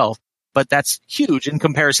 10 or 12. But that's huge in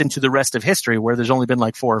comparison to the rest of history where there's only been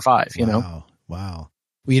like 4 or 5, Wow. Well,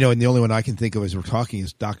 and the only one I can think of as we're talking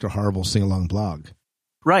is Dr. Horrible Sing-Along Blog.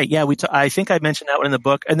 Right. Yeah. I think I mentioned that one in the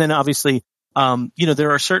book. And then obviously,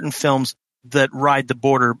 there are certain films that ride the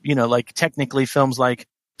border, like technically films like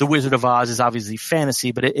The Wizard of Oz is obviously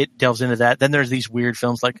fantasy, but it delves into that. Then there's these weird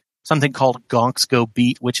films like something called Gonks Go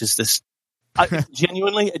Beat, which is this,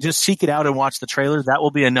 genuinely just seek it out and watch the trailer. That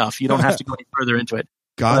will be enough. You don't have to go any further into it.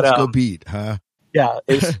 Go Beat, huh? Yeah,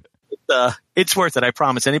 it's worth it. I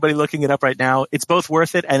promise. Anybody looking it up right now, it's both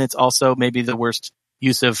worth it and it's also maybe the worst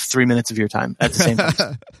use of 3 minutes of your time at the same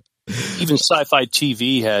time. Even Sci-Fi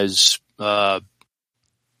TV has, done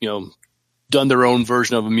their own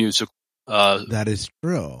version of a musical. That is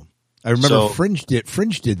true. I remember Fringe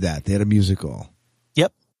did that. They had a musical.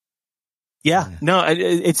 Yep. Yeah. No,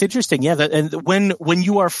 it's interesting. Yeah. And when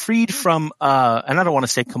you are freed from, and I don't want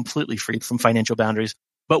to say completely freed from financial boundaries,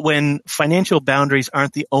 but when financial boundaries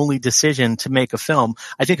aren't the only decision to make a film,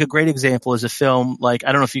 I think a great example is a film like,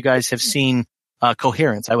 I don't know if you guys have seen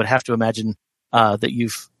Coherence. I would have to imagine that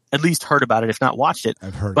you've at least heard about it, if not watched it.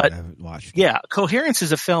 I've heard it. I haven't watched it. Yeah. Coherence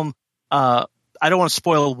is a film, I don't want to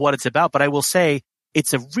spoil what it's about, but I will say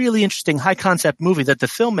it's a really interesting high concept movie that the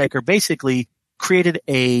filmmaker basically created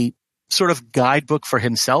a sort of guidebook for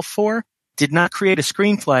himself did not create a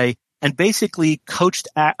screenplay, and basically coached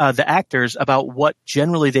the actors about what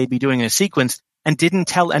generally they'd be doing in a sequence and didn't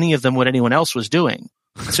tell any of them what anyone else was doing.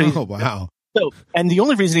 So oh, wow. And the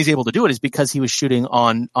only reason he's able to do it is because he was shooting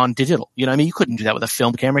on digital. You couldn't do that with a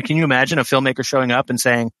film camera. Can you imagine a filmmaker showing up and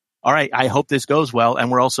saying, all right, I hope this goes well,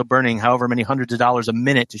 and we're also burning however many hundreds of dollars a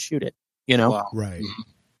minute to shoot it, Wow. Right.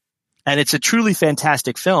 And it's a truly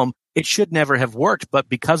fantastic film. It should never have worked, but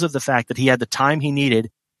because of the fact that he had the time he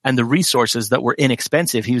needed and the resources that were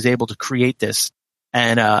inexpensive, he was able to create this.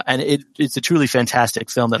 And it's a truly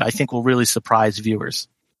fantastic film that I think will really surprise viewers.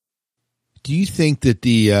 Do you think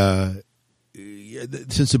that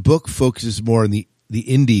since the book focuses more on the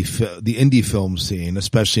indie film scene,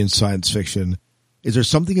 especially in science fiction, is there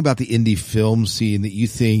something about the indie film scene that you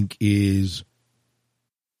think is,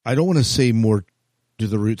 I don't want to say more to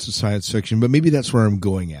the roots of science fiction, but maybe that's where I'm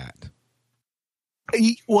going at?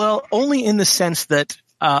 Well, only in the sense that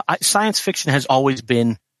science fiction has always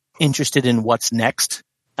been interested in what's next.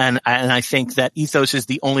 And I think that ethos is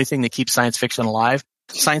the only thing that keeps science fiction alive.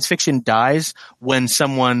 Science fiction dies when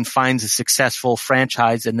someone finds a successful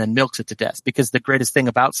franchise and then milks it to death, because the greatest thing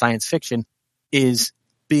about science fiction is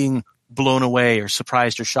being blown away or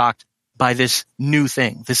surprised or shocked by this new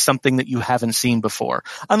thing, this something that you haven't seen before,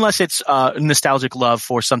 unless it's nostalgic love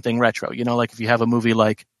for something retro. Like if you have a movie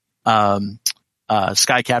like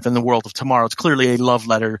Sky Captain, The World of Tomorrow. It's clearly a love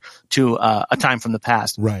letter to a time from the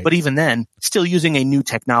past. Right. But even then, still using a new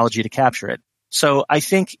technology to capture it. So I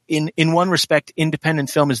think in one respect, independent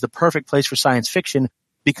film is the perfect place for science fiction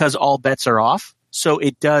because all bets are off. So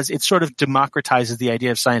it sort of democratizes the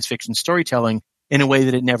idea of science fiction storytelling in a way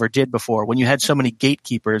that it never did before. When you had so many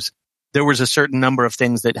gatekeepers, there was a certain number of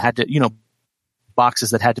things that had to, boxes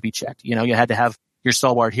that had to be checked. You had to have your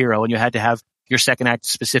stalwart hero, and you had to have your second act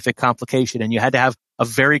specific complication, and you had to have a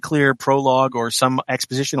very clear prologue or some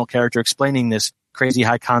expositional character explaining this crazy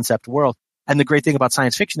high concept world. And the great thing about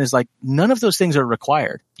science fiction is none of those things are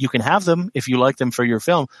required. You can have them if you like them for your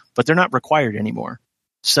film, but they're not required anymore.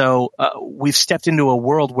 So we've stepped into a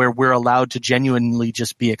world where we're allowed to genuinely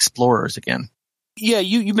just be explorers again. Yeah,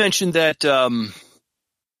 you mentioned that,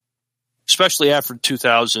 especially after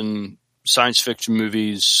 2000, science fiction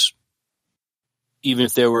movies, even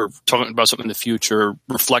if they were talking about something in the future,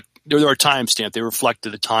 they were a timestamp. They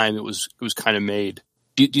reflected the time it was kind of made.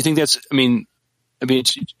 Do you think that's? You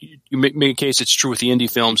make a case it's true with the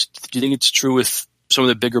indie films. Do you think it's true with some of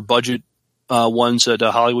the bigger budget ones that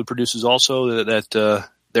Hollywood produces also? That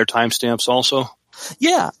their timestamps also?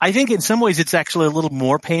 Yeah, I think in some ways it's actually a little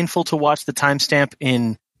more painful to watch the timestamp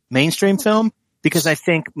in mainstream film because I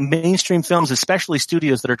think mainstream films, especially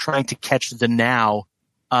studios that are trying to catch the now,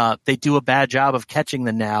 they do a bad job of catching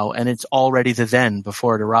the now, and it's already the then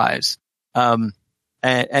before it arrives. And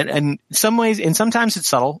in some ways, and sometimes it's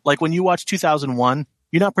subtle. Like when you watch 2001,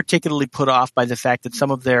 you're not particularly put off by the fact that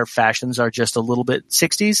some of their fashions are just a little bit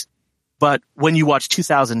 60s. But when you watch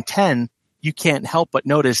 2010, you can't help but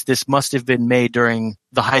notice this must have been made during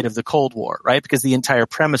the height of the Cold War, right? Because the entire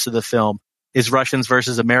premise of the film is Russians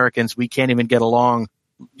versus Americans. We can't even get along,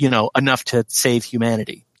 enough to save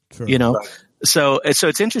humanity, Sure. Right. So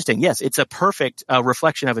it's interesting. Yes, it's a perfect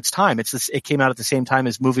reflection of its time. It came out at the same time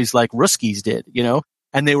as movies like Ruskies did,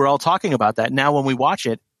 and they were all talking about that. Now, when we watch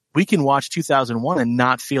it, we can watch 2001 and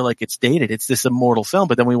not feel like it's dated. It's this immortal film.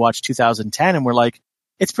 But then we watch 2010 and we're like,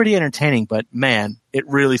 it's pretty entertaining, but man, it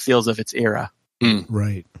really feels of its era.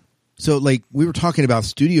 Right. So we were talking about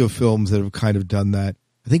studio films that have kind of done that.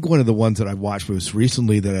 I think one of the ones that I've watched most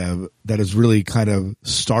recently that has really kind of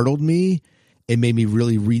startled me and made me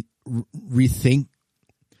really rethink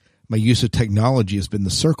my use of technology has been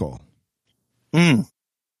The Circle. Seen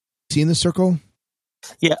The Circle?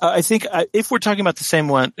 Yeah, I think if we're talking about the same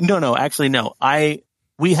one, no.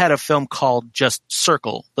 We had a film called just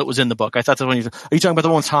Circle that was in the book. I thought that one. Are you talking about the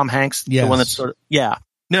one with Tom Hanks? Yes. The one that's yeah.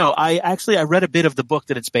 No, I read a bit of the book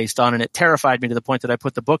that it's based on, and it terrified me to the point that I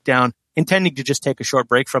put the book down, intending to just take a short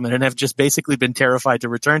break from it, and have just basically been terrified to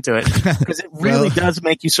return to it because it really does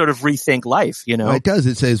make you sort of rethink life. Well, it does.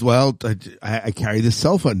 It says, "Well, I carry this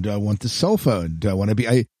cell phone. Do I want this cell phone? Do I want to be?"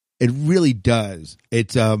 It really does.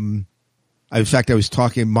 It's in fact, I was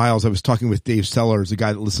talking with Dave Sellers, a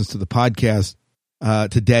guy that listens to the podcast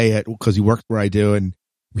today because he worked where I do, and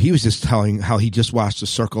he was just telling how he just watched The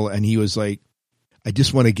Circle, and he was like, I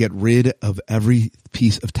just want to get rid of every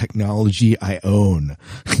piece of technology I own,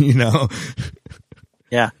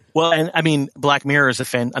 Yeah. Well, and Black Mirror is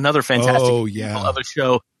another fantastic example of a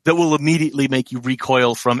show that will immediately make you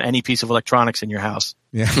recoil from any piece of electronics in your house.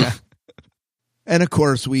 Yeah. And of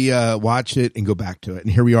course, we watch it and go back to it.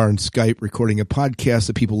 And here we are on Skype recording a podcast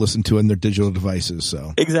that people listen to on their digital devices.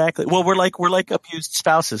 So exactly. Well, we're like abused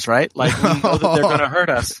spouses, right? Like we know that they're going to hurt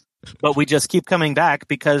us, but we just keep coming back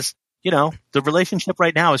because the relationship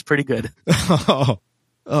right now is pretty good.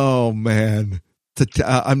 Oh man,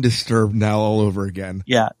 I'm disturbed now all over again.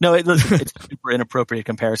 Yeah. No, it's a super inappropriate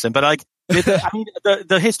comparison, but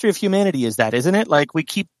the history of humanity is that, isn't it? Like we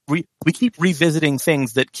keep revisiting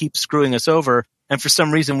things that keep screwing us over, and for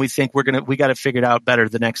some reason we think we got it figured out better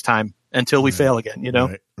the next time until we fail again.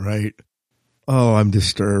 Right. Oh, I'm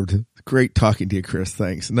disturbed. Great talking to you, Chris.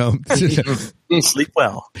 Thanks. No, sleep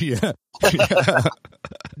well. Yeah.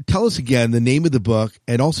 Tell us again the name of the book,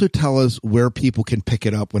 and also tell us where people can pick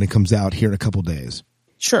it up when it comes out here in a couple days.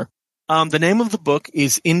 Sure. The name of the book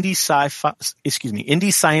is Indie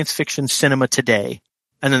Science Fiction Cinema Today.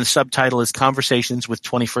 And then the subtitle is Conversations with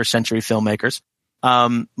 21st Century Filmmakers.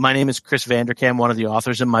 My name is Chris Vander Kaay. I'm one of the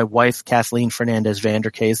authors, and my wife, Kathleen Fernandez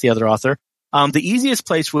Vander Kaay, is the other author. The easiest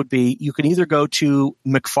place would be you can either go to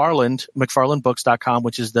McFarlandBooks.com,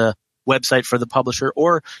 which is the website for the publisher,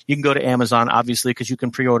 or you can go to Amazon, obviously, because you can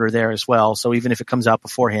pre-order there as well. So even if it comes out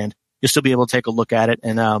beforehand, you'll still be able to take a look at it.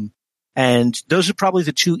 And those are probably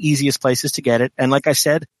the two easiest places to get it. And like I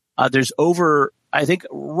said, there's over, I think,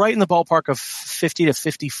 right in the ballpark of 50 to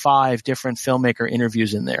 55 different filmmaker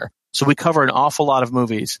interviews in there. So we cover an awful lot of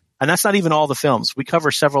movies. And that's not even all the films. We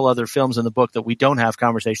cover several other films in the book that we don't have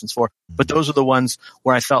conversations for, but those are the ones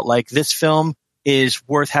where I felt like this film is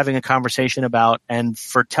worth having a conversation about and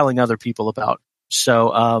for telling other people about.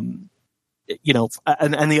 So, and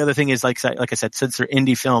the other thing is, like I said, since they're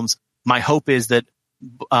indie films, my hope is that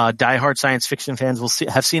diehard science fiction fans will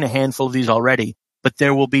have seen a handful of these already, but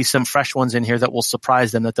there will be some fresh ones in here that will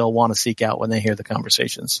surprise them that they'll want to seek out when they hear the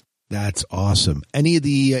conversations. That's awesome. Any of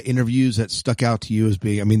the interviews that stuck out to you as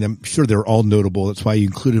being, I mean, I'm sure they're all notable. That's why you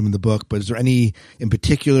included them in the book, but is there any in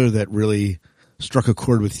particular that really struck a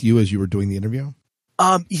chord with you as you were doing the interview?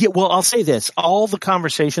 Well, I'll say this. All the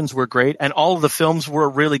conversations were great and all of the films were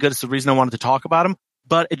really good. It's the reason I wanted to talk about them.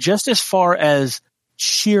 But just as far as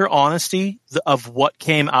sheer honesty of what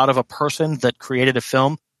came out of a person that created a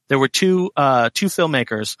film, there were two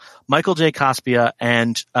filmmakers, Michael J. Cospia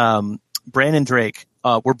and Brandon Drake,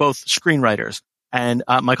 were both screenwriters. And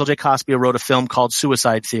Michael J. Cospia wrote a film called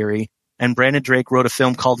Suicide Theory, and Brandon Drake wrote a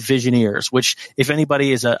film called Visioneers, which if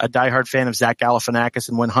anybody is a diehard fan of Zach Galifianakis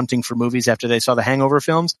and went hunting for movies after they saw the Hangover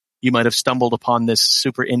films, you might have stumbled upon this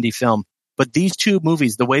super indie film. But these two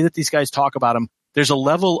movies, the way that these guys talk about them, there's a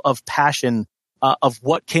level of passion of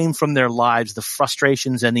what came from their lives, the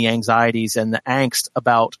frustrations and the anxieties and the angst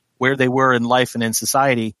about where they were in life and in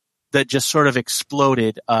society that just sort of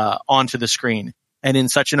exploded onto the screen. And in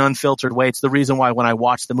such an unfiltered way, it's the reason why when I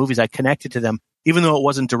watched the movies, I connected to them. Even though it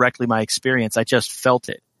wasn't directly my experience, I just felt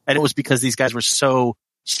it. And it was because these guys were so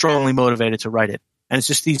strongly motivated to write it. And it's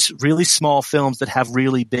just these really small films that have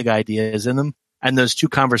really big ideas in them. And those two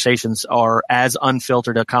conversations are as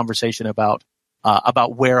unfiltered a conversation about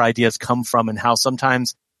where ideas come from and how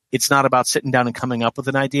sometimes it's not about sitting down and coming up with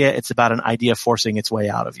an idea. It's about an idea forcing its way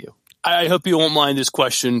out of you. I hope you won't mind this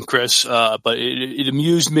question, Chris, but it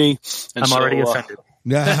amused me. And I'm already offended.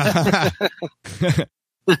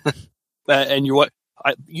 And your wife,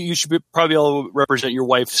 you should probably all represent your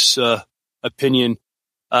wife's opinion.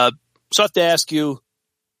 So I have to ask you,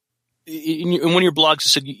 in one of your blogs, you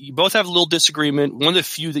said you both have a little disagreement. One of the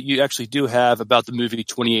few that you actually do have about the movie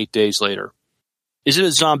 28 Days Later. Is it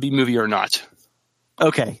a zombie movie or not?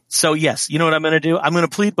 Okay, so yes, you know what I'm going to do? I'm going to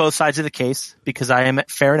plead both sides of the case because I am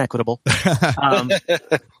fair and equitable. And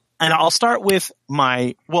I'll start with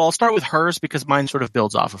hers because mine sort of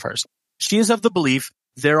builds off of hers. She is of the belief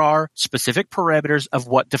there are specific parameters of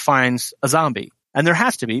what defines a zombie. And there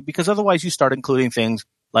has to be, because otherwise you start including things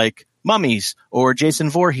like mummies or Jason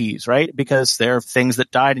Voorhees, right? Because they're things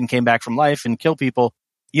that died and came back from life and kill people.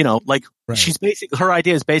 Right. Her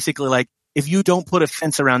idea is basically like, if you don't put a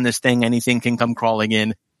fence around this thing, anything can come crawling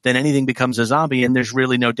in, then anything becomes a zombie and there's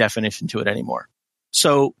really no definition to it anymore.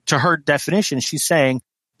 So to her definition, she's saying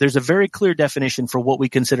there's a very clear definition for what we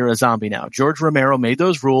consider a zombie now. George Romero made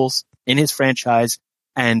those rules in his franchise.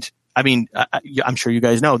 And I mean, I'm sure you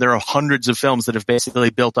guys know there are hundreds of films that have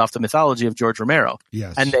basically built off the mythology of George Romero.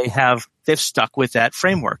 Yes. And they've stuck with that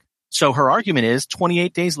framework. So her argument is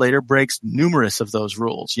 28 Days Later breaks numerous of those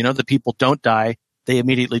rules. The people don't die. They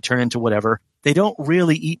immediately turn into whatever. They don't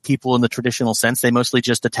really eat people in the traditional sense. They mostly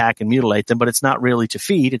just attack and mutilate them, but it's not really to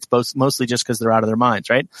feed. It's mostly just because they're out of their minds,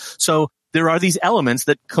 right? So there are these elements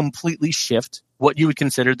that completely shift what you would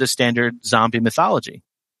consider the standard zombie mythology.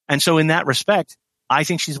 And so in that respect, I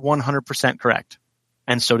think she's 100% correct.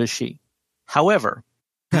 And so does she. However,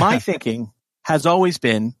 my thinking has always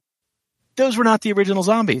been those were not the original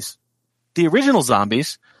zombies. The original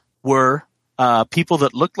zombies were people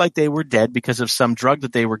that looked like they were dead because of some drug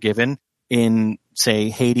that they were given in, say,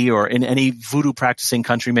 Haiti or in any voodoo practicing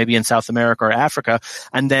country, maybe in South America or Africa.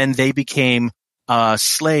 And then they became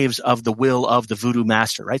slaves of the will of the voodoo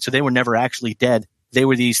master, right? So they were never actually dead. They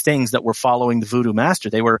were these things that were following the voodoo master.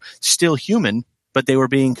 They were still human, but they were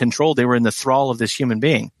being controlled. They were in the thrall of this human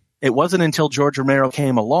being. It wasn't until George Romero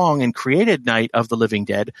came along and created Night of the Living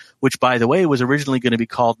Dead, which, by the way, was originally going to be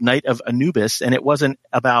called Night of Anubis, and it wasn't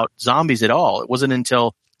about zombies at all. It wasn't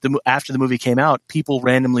until after the movie came out, people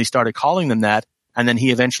randomly started calling them that, and then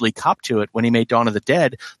he eventually copped to it when he made Dawn of the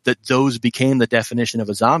Dead, that those became the definition of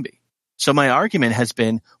a zombie. So my argument has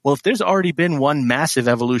been, well, if there's already been one massive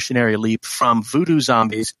evolutionary leap from voodoo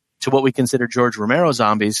zombies to what we consider George Romero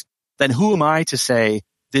zombies, then who am I to say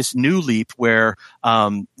this new leap where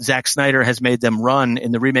Zack Snyder has made them run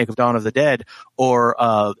in the remake of Dawn of the Dead,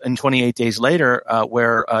 or in 28 Days Later,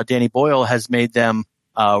 where Danny Boyle has made them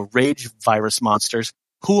rage virus monsters.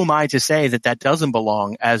 Who am I to say that doesn't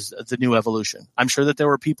belong as the new evolution? I'm sure that there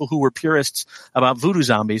were people who were purists about voodoo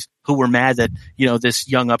zombies who were mad that, this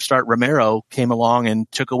young upstart Romero came along and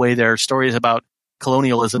took away their stories about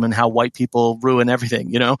colonialism and how white people ruin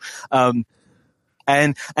everything,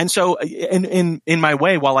 And so in my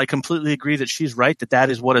way, while I completely agree that she's right, that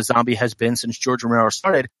is what a zombie has been since George Romero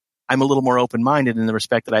started, I'm a little more open-minded in the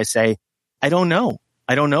respect that I say, I don't know.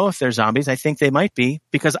 I don't know if they're zombies. I think they might be,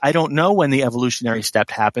 because I don't know when the evolutionary step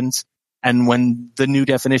happens and when the new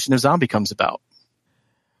definition of zombie comes about.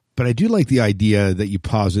 But I do like the idea that you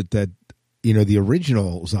posit that, the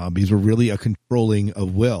original zombies were really a controlling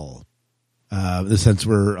of will. The sense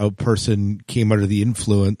where a person came under the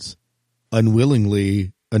influence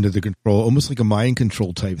unwillingly under the control, almost like a mind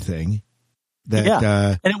control type thing.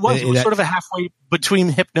 And it was sort of a halfway between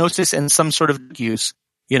hypnosis and some sort of use,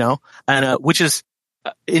 and which is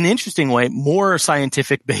in an interesting way more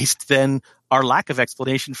scientific based than our lack of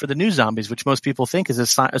explanation for the new zombies, which most people think is a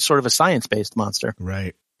sort of a science based monster.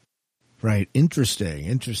 Right.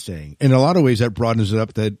 Interesting. In a lot of ways, that broadens it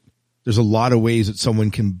up that there's a lot of ways that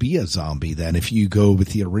someone can be a zombie then if you go with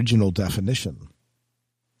the original definition.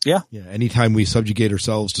 Yeah. Anytime we subjugate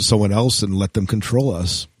ourselves to someone else and let them control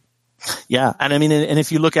us. Yeah. And I mean, and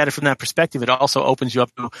if you look at it from that perspective, it also opens you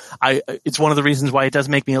up to, it's one of the reasons why it does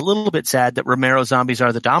make me a little bit sad that Romero zombies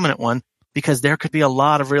are the dominant one, because there could be a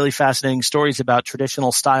lot of really fascinating stories about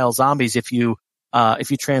traditional style zombies if you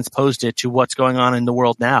transposed it to what's going on in the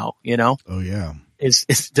world now, Oh yeah.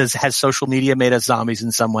 Has social media made us zombies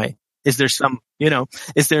in some way? Is there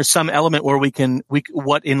some element where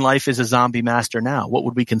what in life is a zombie master now? What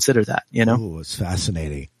would we consider that, Oh, it's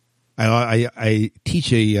fascinating. I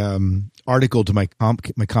teach a article to my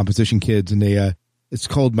composition kids, and it's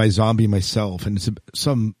called My Zombie Myself, and it's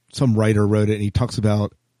some writer wrote it, and he talks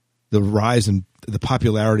about the rise and the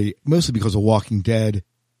popularity, mostly because of Walking Dead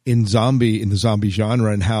in the zombie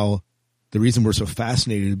genre, and how the reason we're so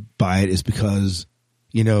fascinated by it is because,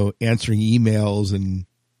 answering emails and,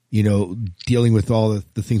 dealing with all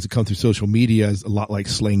the things that come through social media is a lot like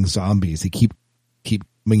slaying zombies. They keep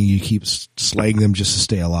you keep slaying them just to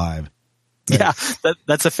stay alive. But, yeah,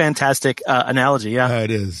 that's a fantastic analogy. Yeah,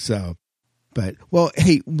 it is. So, but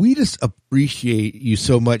hey, we just appreciate you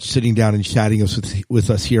so much sitting down and chatting with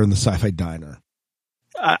us here in the SciFi Diner.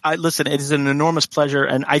 Listen, it is an enormous pleasure,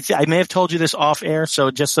 and I may have told you this off air,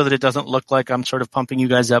 so just so that it doesn't look like I'm sort of pumping you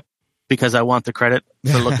guys up because I want the credit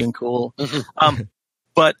for looking cool.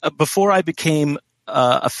 But before I became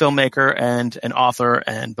a filmmaker and an author,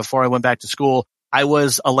 and before I went back to school, I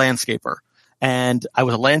was a landscaper. And I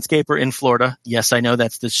was a landscaper in Florida. Yes, I know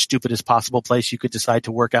that's the stupidest possible place you could decide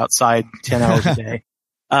to work outside 10 hours a day.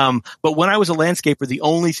 But when I was a landscaper, the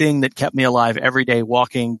only thing that kept me alive every day,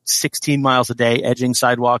 walking 16 miles a day, edging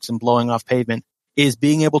sidewalks and blowing off pavement, is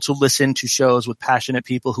being able to listen to shows with passionate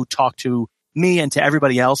people who talk to me and to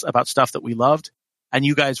everybody else about stuff that we loved. And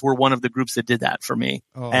you guys were one of the groups that did that for me.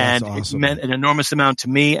 Oh, and awesome. It meant an enormous amount to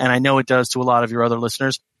me, and I know it does to a lot of your other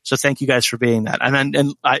listeners. So thank you guys for being that.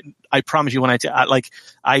 And I promise you, when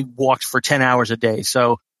I walked for 10 hours a day.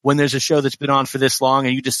 So when there's a show that's been on for this long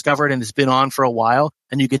and you discover it and it's been on for a while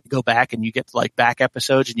and you get to go back and you get back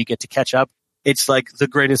episodes and you get to catch up, it's like the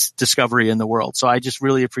greatest discovery in the world. So I just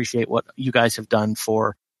really appreciate what you guys have done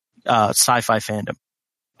for sci-fi fandom.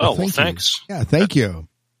 Oh, well, thanks. Yeah, thank you.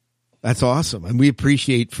 That's awesome. And we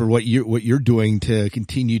appreciate for what you're doing to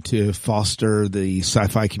continue to foster the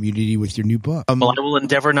sci-fi community with your new book. Well, I will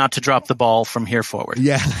endeavor not to drop the ball from here forward.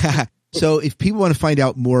 Yeah. So if people want to find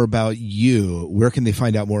out more about you, where can they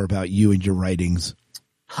find out more about you and your writings?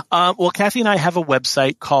 Well, Kathy and I have a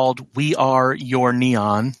website called We Are Your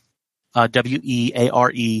Neon,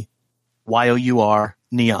 WeAreYour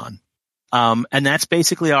Neon. And that's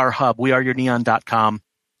basically our hub. WeAreYourNeon.com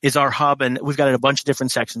is our hub, and we've got it a bunch of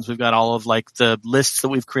different sections. We've got all of the lists that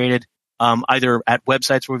we've created, either at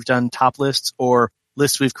websites where we've done top lists or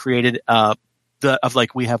lists we've created,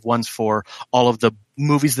 we have ones for all of the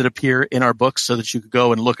movies that appear in our books so that you could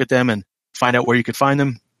go and look at them and find out where you could find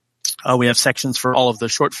them. We have sections for all of the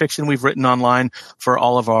short fiction we've written online, for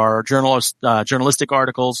all of our journalistic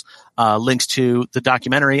articles, links to the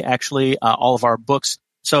documentary, actually, all of our books.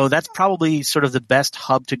 So that's probably sort of the best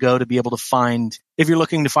hub to go to be able to find, if you're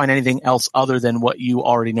looking to find anything else other than what you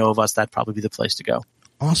already know of us, that'd probably be the place to go.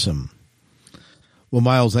 Awesome. Well,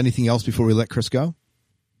 Miles, anything else before we let Chris go?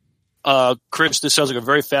 Chris, this sounds like a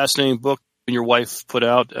very fascinating book your wife put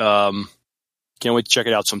out. Can't wait to check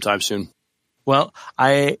it out sometime soon. Well,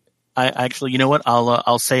 I actually, you know what?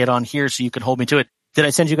 I'll say it on here so you can hold me to it. Did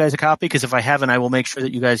I send you guys a copy? Because if I haven't, I will make sure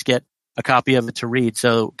that you guys get a copy of it to read.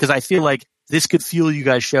 So, because I feel like this could fuel you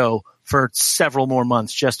guys' show for several more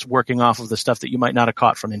months, just working off of the stuff that you might not have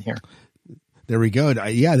caught from in here. There we go.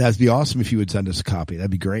 Yeah, that'd be awesome if you would send us a copy.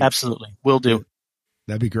 That'd be great. Absolutely. Will do.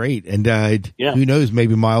 That'd be great. And who knows,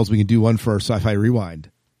 maybe, Miles, we can do one for our Sci-Fi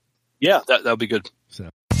Rewind. Yeah, that would be good. So.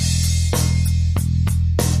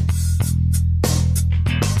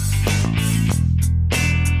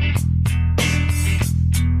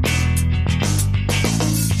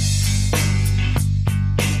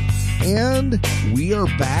 and we are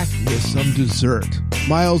back with some dessert.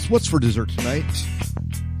 Miles, what's for dessert tonight?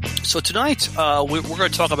 So tonight, we're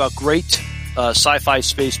going to talk about great sci-fi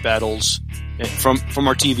space battles from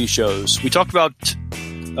our TV shows. We talked about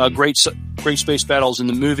great space battles in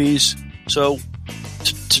the movies. So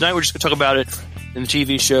tonight we're just going to talk about it in the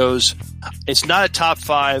TV shows. It's not a top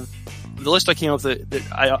 5. The list I came up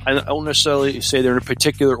with, I don't necessarily say they're in a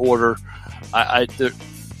particular order. I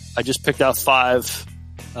just picked out 5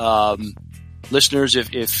 listeners.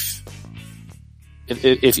 If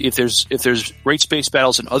there's great space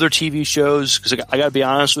battles in other TV shows, because I got to be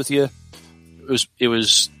honest with you, it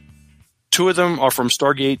was 2 of them are from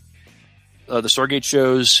Stargate, the Stargate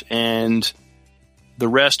shows, and the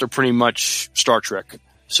rest are pretty much Star Trek.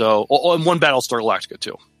 So, and one Battlestar Galactica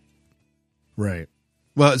too. Right.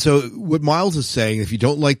 Well, so what Miles is saying, if you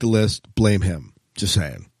don't like the list, blame him. Just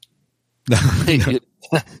saying.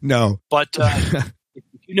 No. But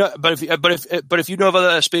if you know of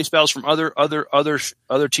other space battles from other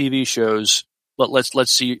TV shows,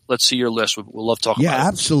 let's see your list. We'll love talking about it. Yeah,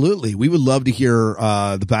 absolutely. We would love to hear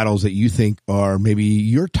the battles that you think are maybe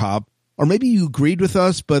your top, or maybe you agreed with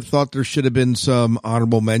us but thought there should have been some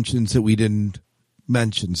honorable mentions that we didn't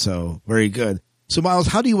mention. So very good. So Miles,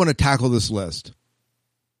 how do you want to tackle this list?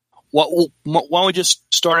 Why don't we just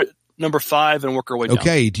start at number 5 and work our way down?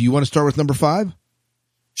 Okay. Do you want to start with number 5?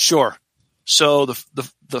 Sure. So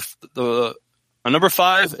the number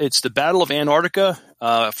 5, it's the Battle of Antarctica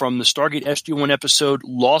from the Stargate SG-1 episode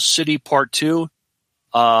Lost City Part 2.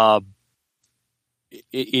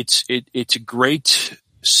 It's a great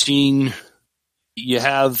scene. You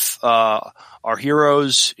have our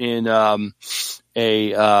heroes in a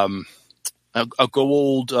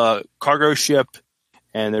gold cargo ship,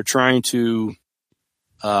 and they're trying to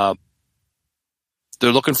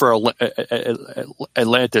they're looking for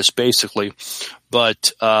Atlantis, basically.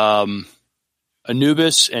 But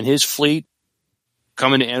Anubis and his fleet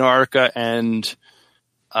come into Antarctica, and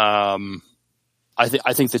I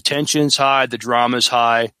think the tension's high, the drama's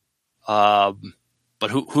high. But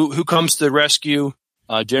who comes to the rescue?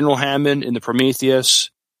 General Hammond in the Prometheus,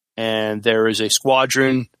 and there is a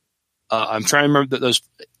squadron. I'm trying to remember those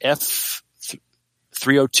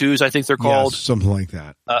F-302s, I think they're called. Yes, something like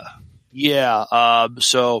that.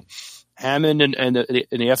 So Hammond and the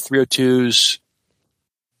F-302s,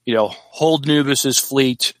 hold Anubis's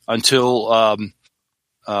fleet until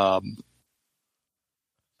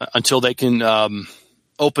they can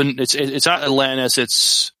open. It's not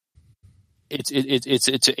Atlantis.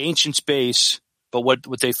 It's an ancient space, but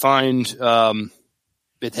what they find,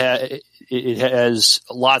 it has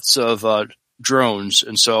lots of drones,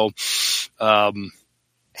 and so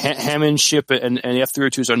Hammond's ship and the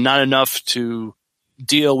F-302s are not enough to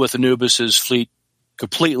deal with Anubis's fleet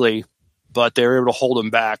completely, but they're able to hold them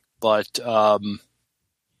back. But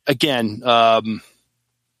again,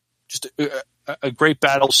 just a great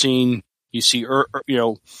battle scene. You see,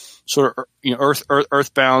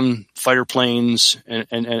 earthbound fighter planes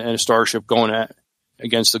and a starship going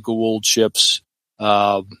against the Goa'uld ships.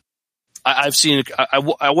 I've seen it.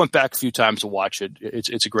 I went back a few times to watch it.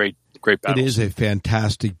 It's a great battle. It is a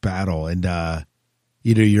fantastic battle, and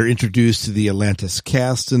you're introduced to the Atlantis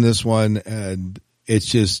cast in this one, and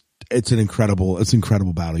it's an incredible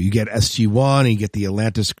battle. You get SG-1 and you get the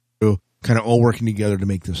Atlantis crew kind of all working together to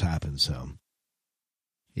make this happen. So,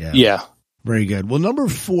 yeah. Very good. Well, number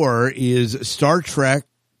 4 is Star Trek,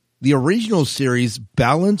 the original series,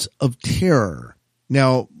 Balance of Terror.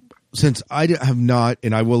 Now, since I have not,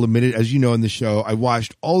 and I will admit it, as you know in the show, I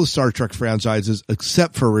watched all the Star Trek franchises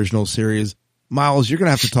except for original series. Miles, you're going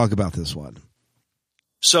to have to talk about this one.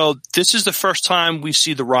 So this is the first time we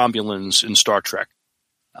see the Romulans in Star Trek.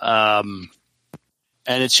 And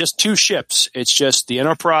it's just 2 ships. It's just the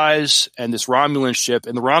Enterprise and this Romulan ship.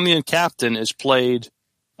 And the Romulan captain is played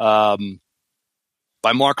by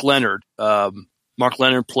Mark Leonard. Mark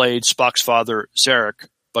Leonard played Spock's father, Sarek.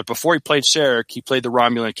 But before he played Sarek, he played the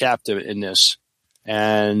Romulan captain in this.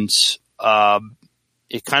 And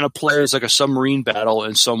it kind of plays like a submarine battle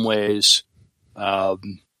in some ways. Both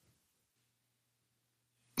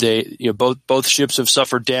ships have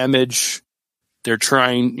suffered damage. They're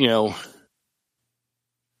trying to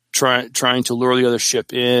lure the other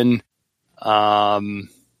ship in. And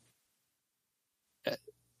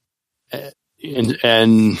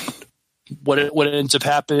what ends up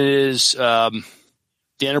happening is the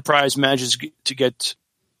Enterprise manages to get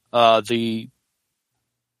I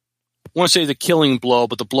want to say the killing blow,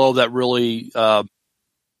 but the blow that really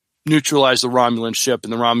neutralized the Romulan ship.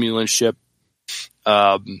 And the Romulan ship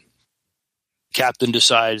captain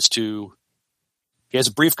decides he has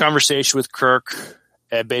a brief conversation with Kirk,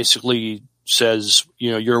 and basically says,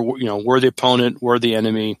 we're the opponent, we're the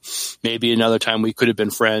enemy. Maybe another time we could have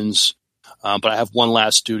been friends, but I have one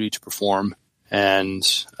last duty to perform. And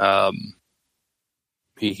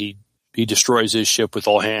he destroys his ship with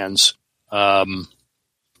all hands. But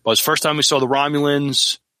it's the first time we saw the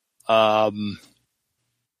Romulans.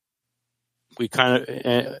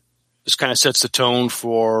 This kind of sets the tone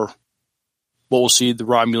for what we'll see the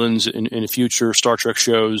Romulans in the future Star Trek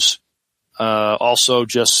shows. Also,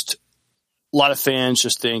 just a lot of fans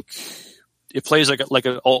just think it plays like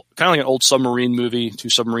an old submarine movie. Two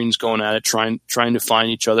submarines going at it, trying to find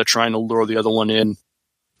each other, trying to lure the other one in,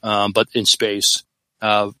 but in space.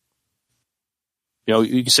 You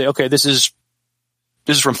can say, okay, this is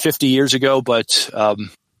from 50 years ago, but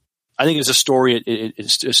I think as a story, it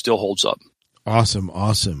still holds up. Awesome.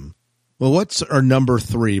 Well, what's our number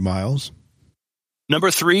 3, Miles?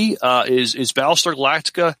 Number 3 is Battlestar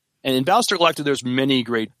Galactica, and in Battlestar Galactica, there's many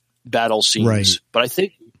great battle scenes. Right. But I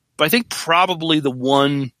think probably the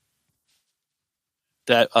one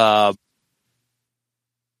that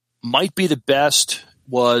might be the best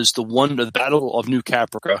was the Battle of New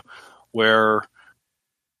Caprica, where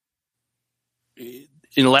in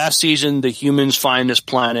the last season the humans find this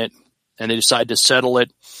planet and they decide to settle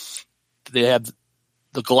it. They have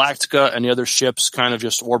the Galactica and the other ships kind of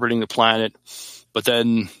just orbiting the planet, but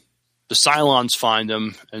then the Cylons find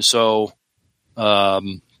them, and so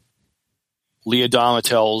Lee Adama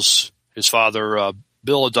tells his father,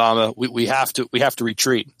 Bill Adama, we have to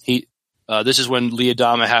retreat. This is when Lee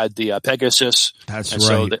Adama had the Pegasus. That's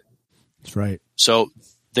right. That's right. So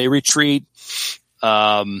they retreat.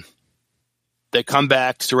 They come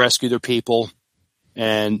back to rescue their people,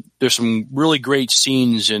 and there's some really great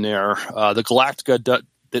scenes in there. The Galactica,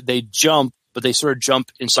 they jump, but they sort of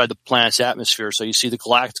jump inside the planet's atmosphere. So you see the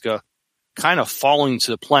Galactica kind of falling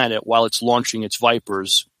to the planet while it's launching its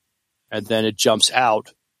Vipers, and then it jumps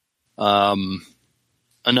out.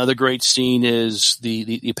 Another great scene is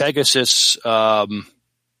the Pegasus to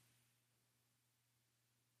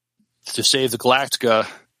save the Galactica.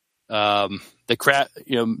 They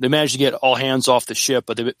manage to get all hands off the ship,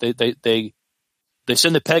 but they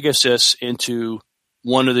send the Pegasus into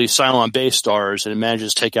one of the Cylon base stars, and it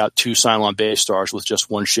manages to take out 2 Cylon base stars with just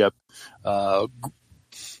one ship.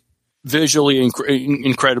 Visually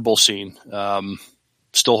incredible scene.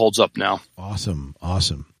 Still holds up now. Awesome.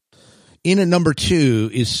 In at number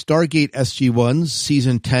 2 is Stargate SG-1's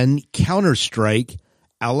Season 10 Counter-Strike,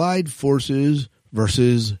 Allied Forces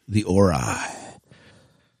versus the Ori.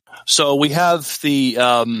 So we have the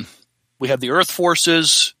Earth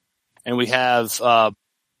forces, and we have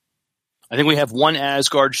I think we have one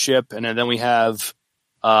Asgard ship, and then we have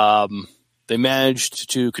they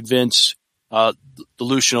managed to convince the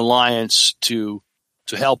Lucian Alliance to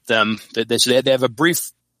help them. They have a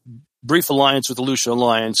brief alliance with the Lucian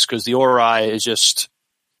Alliance because the Ori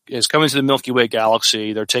is coming to the Milky Way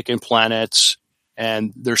galaxy. They're taking planets,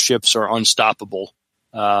 and their ships are unstoppable.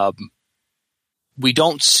 We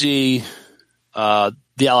don't see the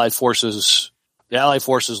Allied forces. The Allied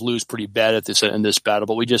forces lose pretty bad in this battle,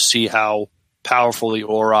 but we just see how powerful the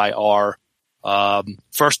Ori are.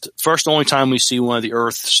 First, only time we see one of the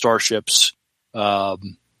Earth starships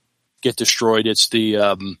get destroyed. It's the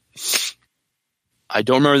I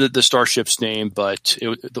don't remember the starship's name, but it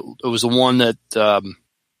was the one that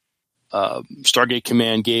Stargate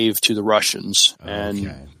Command gave to the Russians,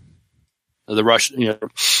 and the Russian,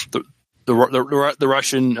 the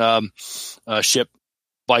Russian ship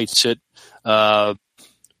bites it. I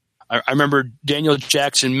remember Daniel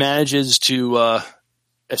Jackson manages to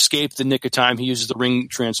escape the nick of time. He uses the ring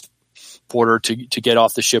transporter to get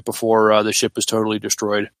off the ship before the ship is totally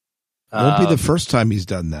destroyed. Won't be the first time he's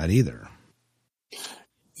done that either.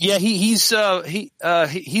 Yeah, he's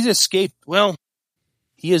escaped. Well,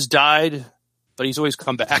 he has died, but he's always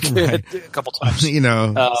come back a couple times.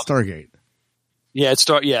 Stargate. Yeah,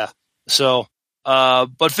 yeah. So,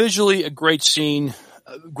 but visually a great scene,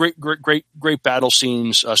 great battle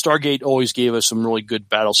scenes. Stargate always gave us some really good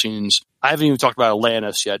battle scenes. I haven't even talked about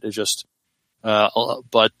Atlantis yet. It's just,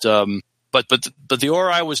 but the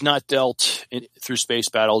Ori was not dealt through space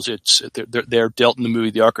battles. They're dealt in the movie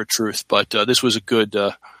The Ark of Truth. But this was a good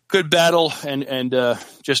battle and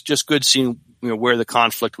just good seeing where the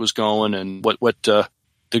conflict was going and what the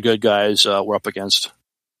good guys were up against.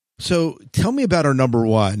 So tell me about our number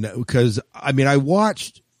 1, because I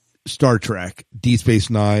watched Star Trek Deep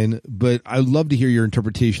Space Nine, but I'd love to hear your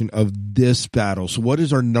interpretation of this battle. So what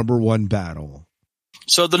is our number 1 battle?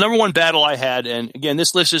 So the number 1 battle I had, and again,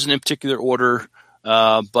 this list isn't in particular order,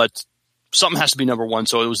 but something has to be number 1.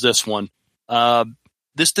 So it was this one.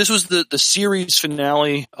 this was the series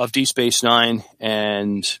finale of Deep Space Nine,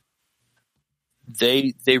 and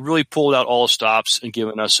they really pulled out all the stops and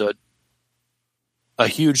given us a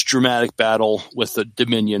huge dramatic battle with the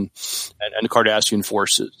Dominion and the Cardassian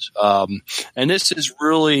forces. And this is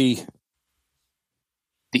really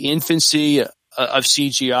the infancy of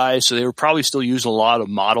CGI, so they were probably still using a lot of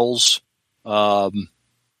models for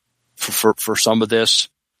some of this.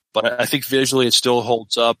 But I think visually it still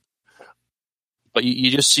holds up. But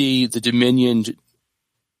you just see the Dominion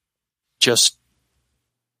just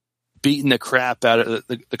beating the crap out of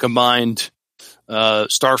the combined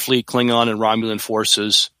Starfleet, Klingon, and Romulan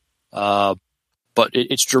forces. But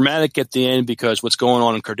it's dramatic at the end because what's going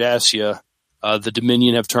on in Cardassia, the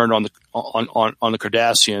Dominion have turned on the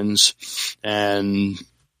Cardassians, and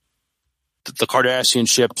the Cardassian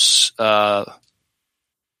ships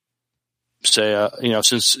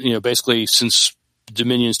since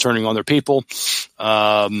Dominion's turning on their people,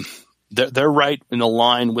 they're right in a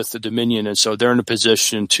line with the Dominion, and so they're in a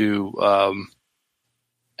position to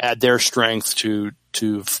add their strength to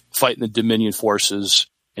fight the Dominion forces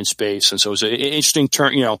in space. And so it's an interesting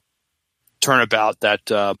turnabout that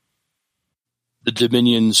the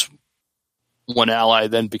Dominion's one ally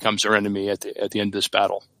then becomes their enemy at the end of this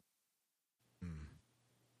battle.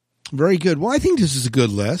 Very good. Well, I think this is a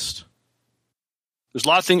good list. There's a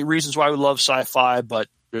lot of reasons why we love sci-fi, but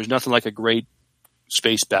there's nothing like a great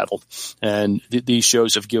space battle. And these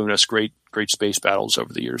shows have given us great space battles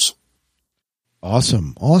over the years.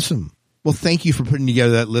 Awesome. Well, thank you for putting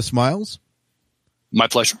together that list, Miles. My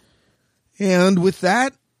pleasure. And with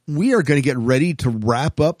that, we are going to get ready to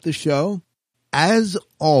wrap up the show. As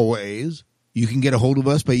always, you can get a hold of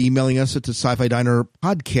us by emailing us at the SciFi Diner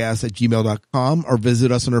Podcast at gmail.com or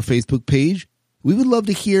visit us on our Facebook page. We would love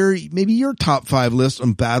to hear maybe your top 5 list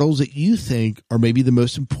on battles that you think are maybe the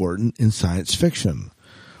most important in science fiction.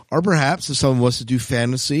 Or perhaps if someone wants to do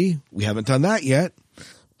fantasy, we haven't done that yet.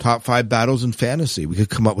 Top 5 battles in fantasy. We could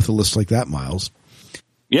come up with a list like that, Miles.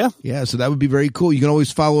 Yeah. Yeah, so that would be very cool. You can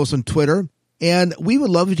always follow us on Twitter. And we would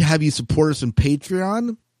love to have you support us on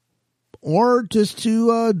Patreon or just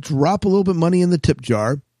to drop a little bit of money in the tip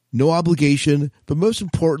jar. No obligation. But most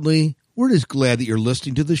importantly, we're just glad that you're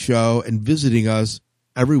listening to the show and visiting us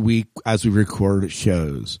every week as we record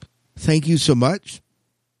shows. Thank you so much.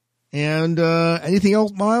 And anything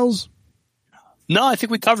else, Miles? No, I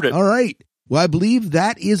think we covered it. All right. Well, I believe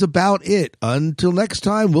that is about it. Until next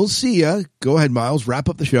time, we'll see you. Go ahead, Miles. Wrap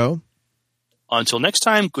up the show. Until next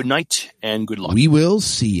time, good night and good luck. We will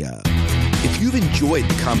see you. If you've enjoyed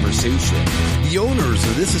the conversation, the owners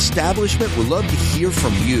of this establishment would love to hear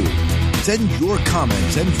from you. Send your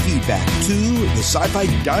comments and feedback to the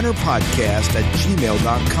SciFi Diner Podcast at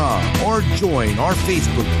gmail.com or join our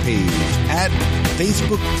Facebook page at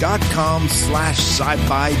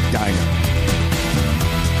facebook.com/SciFi Diner.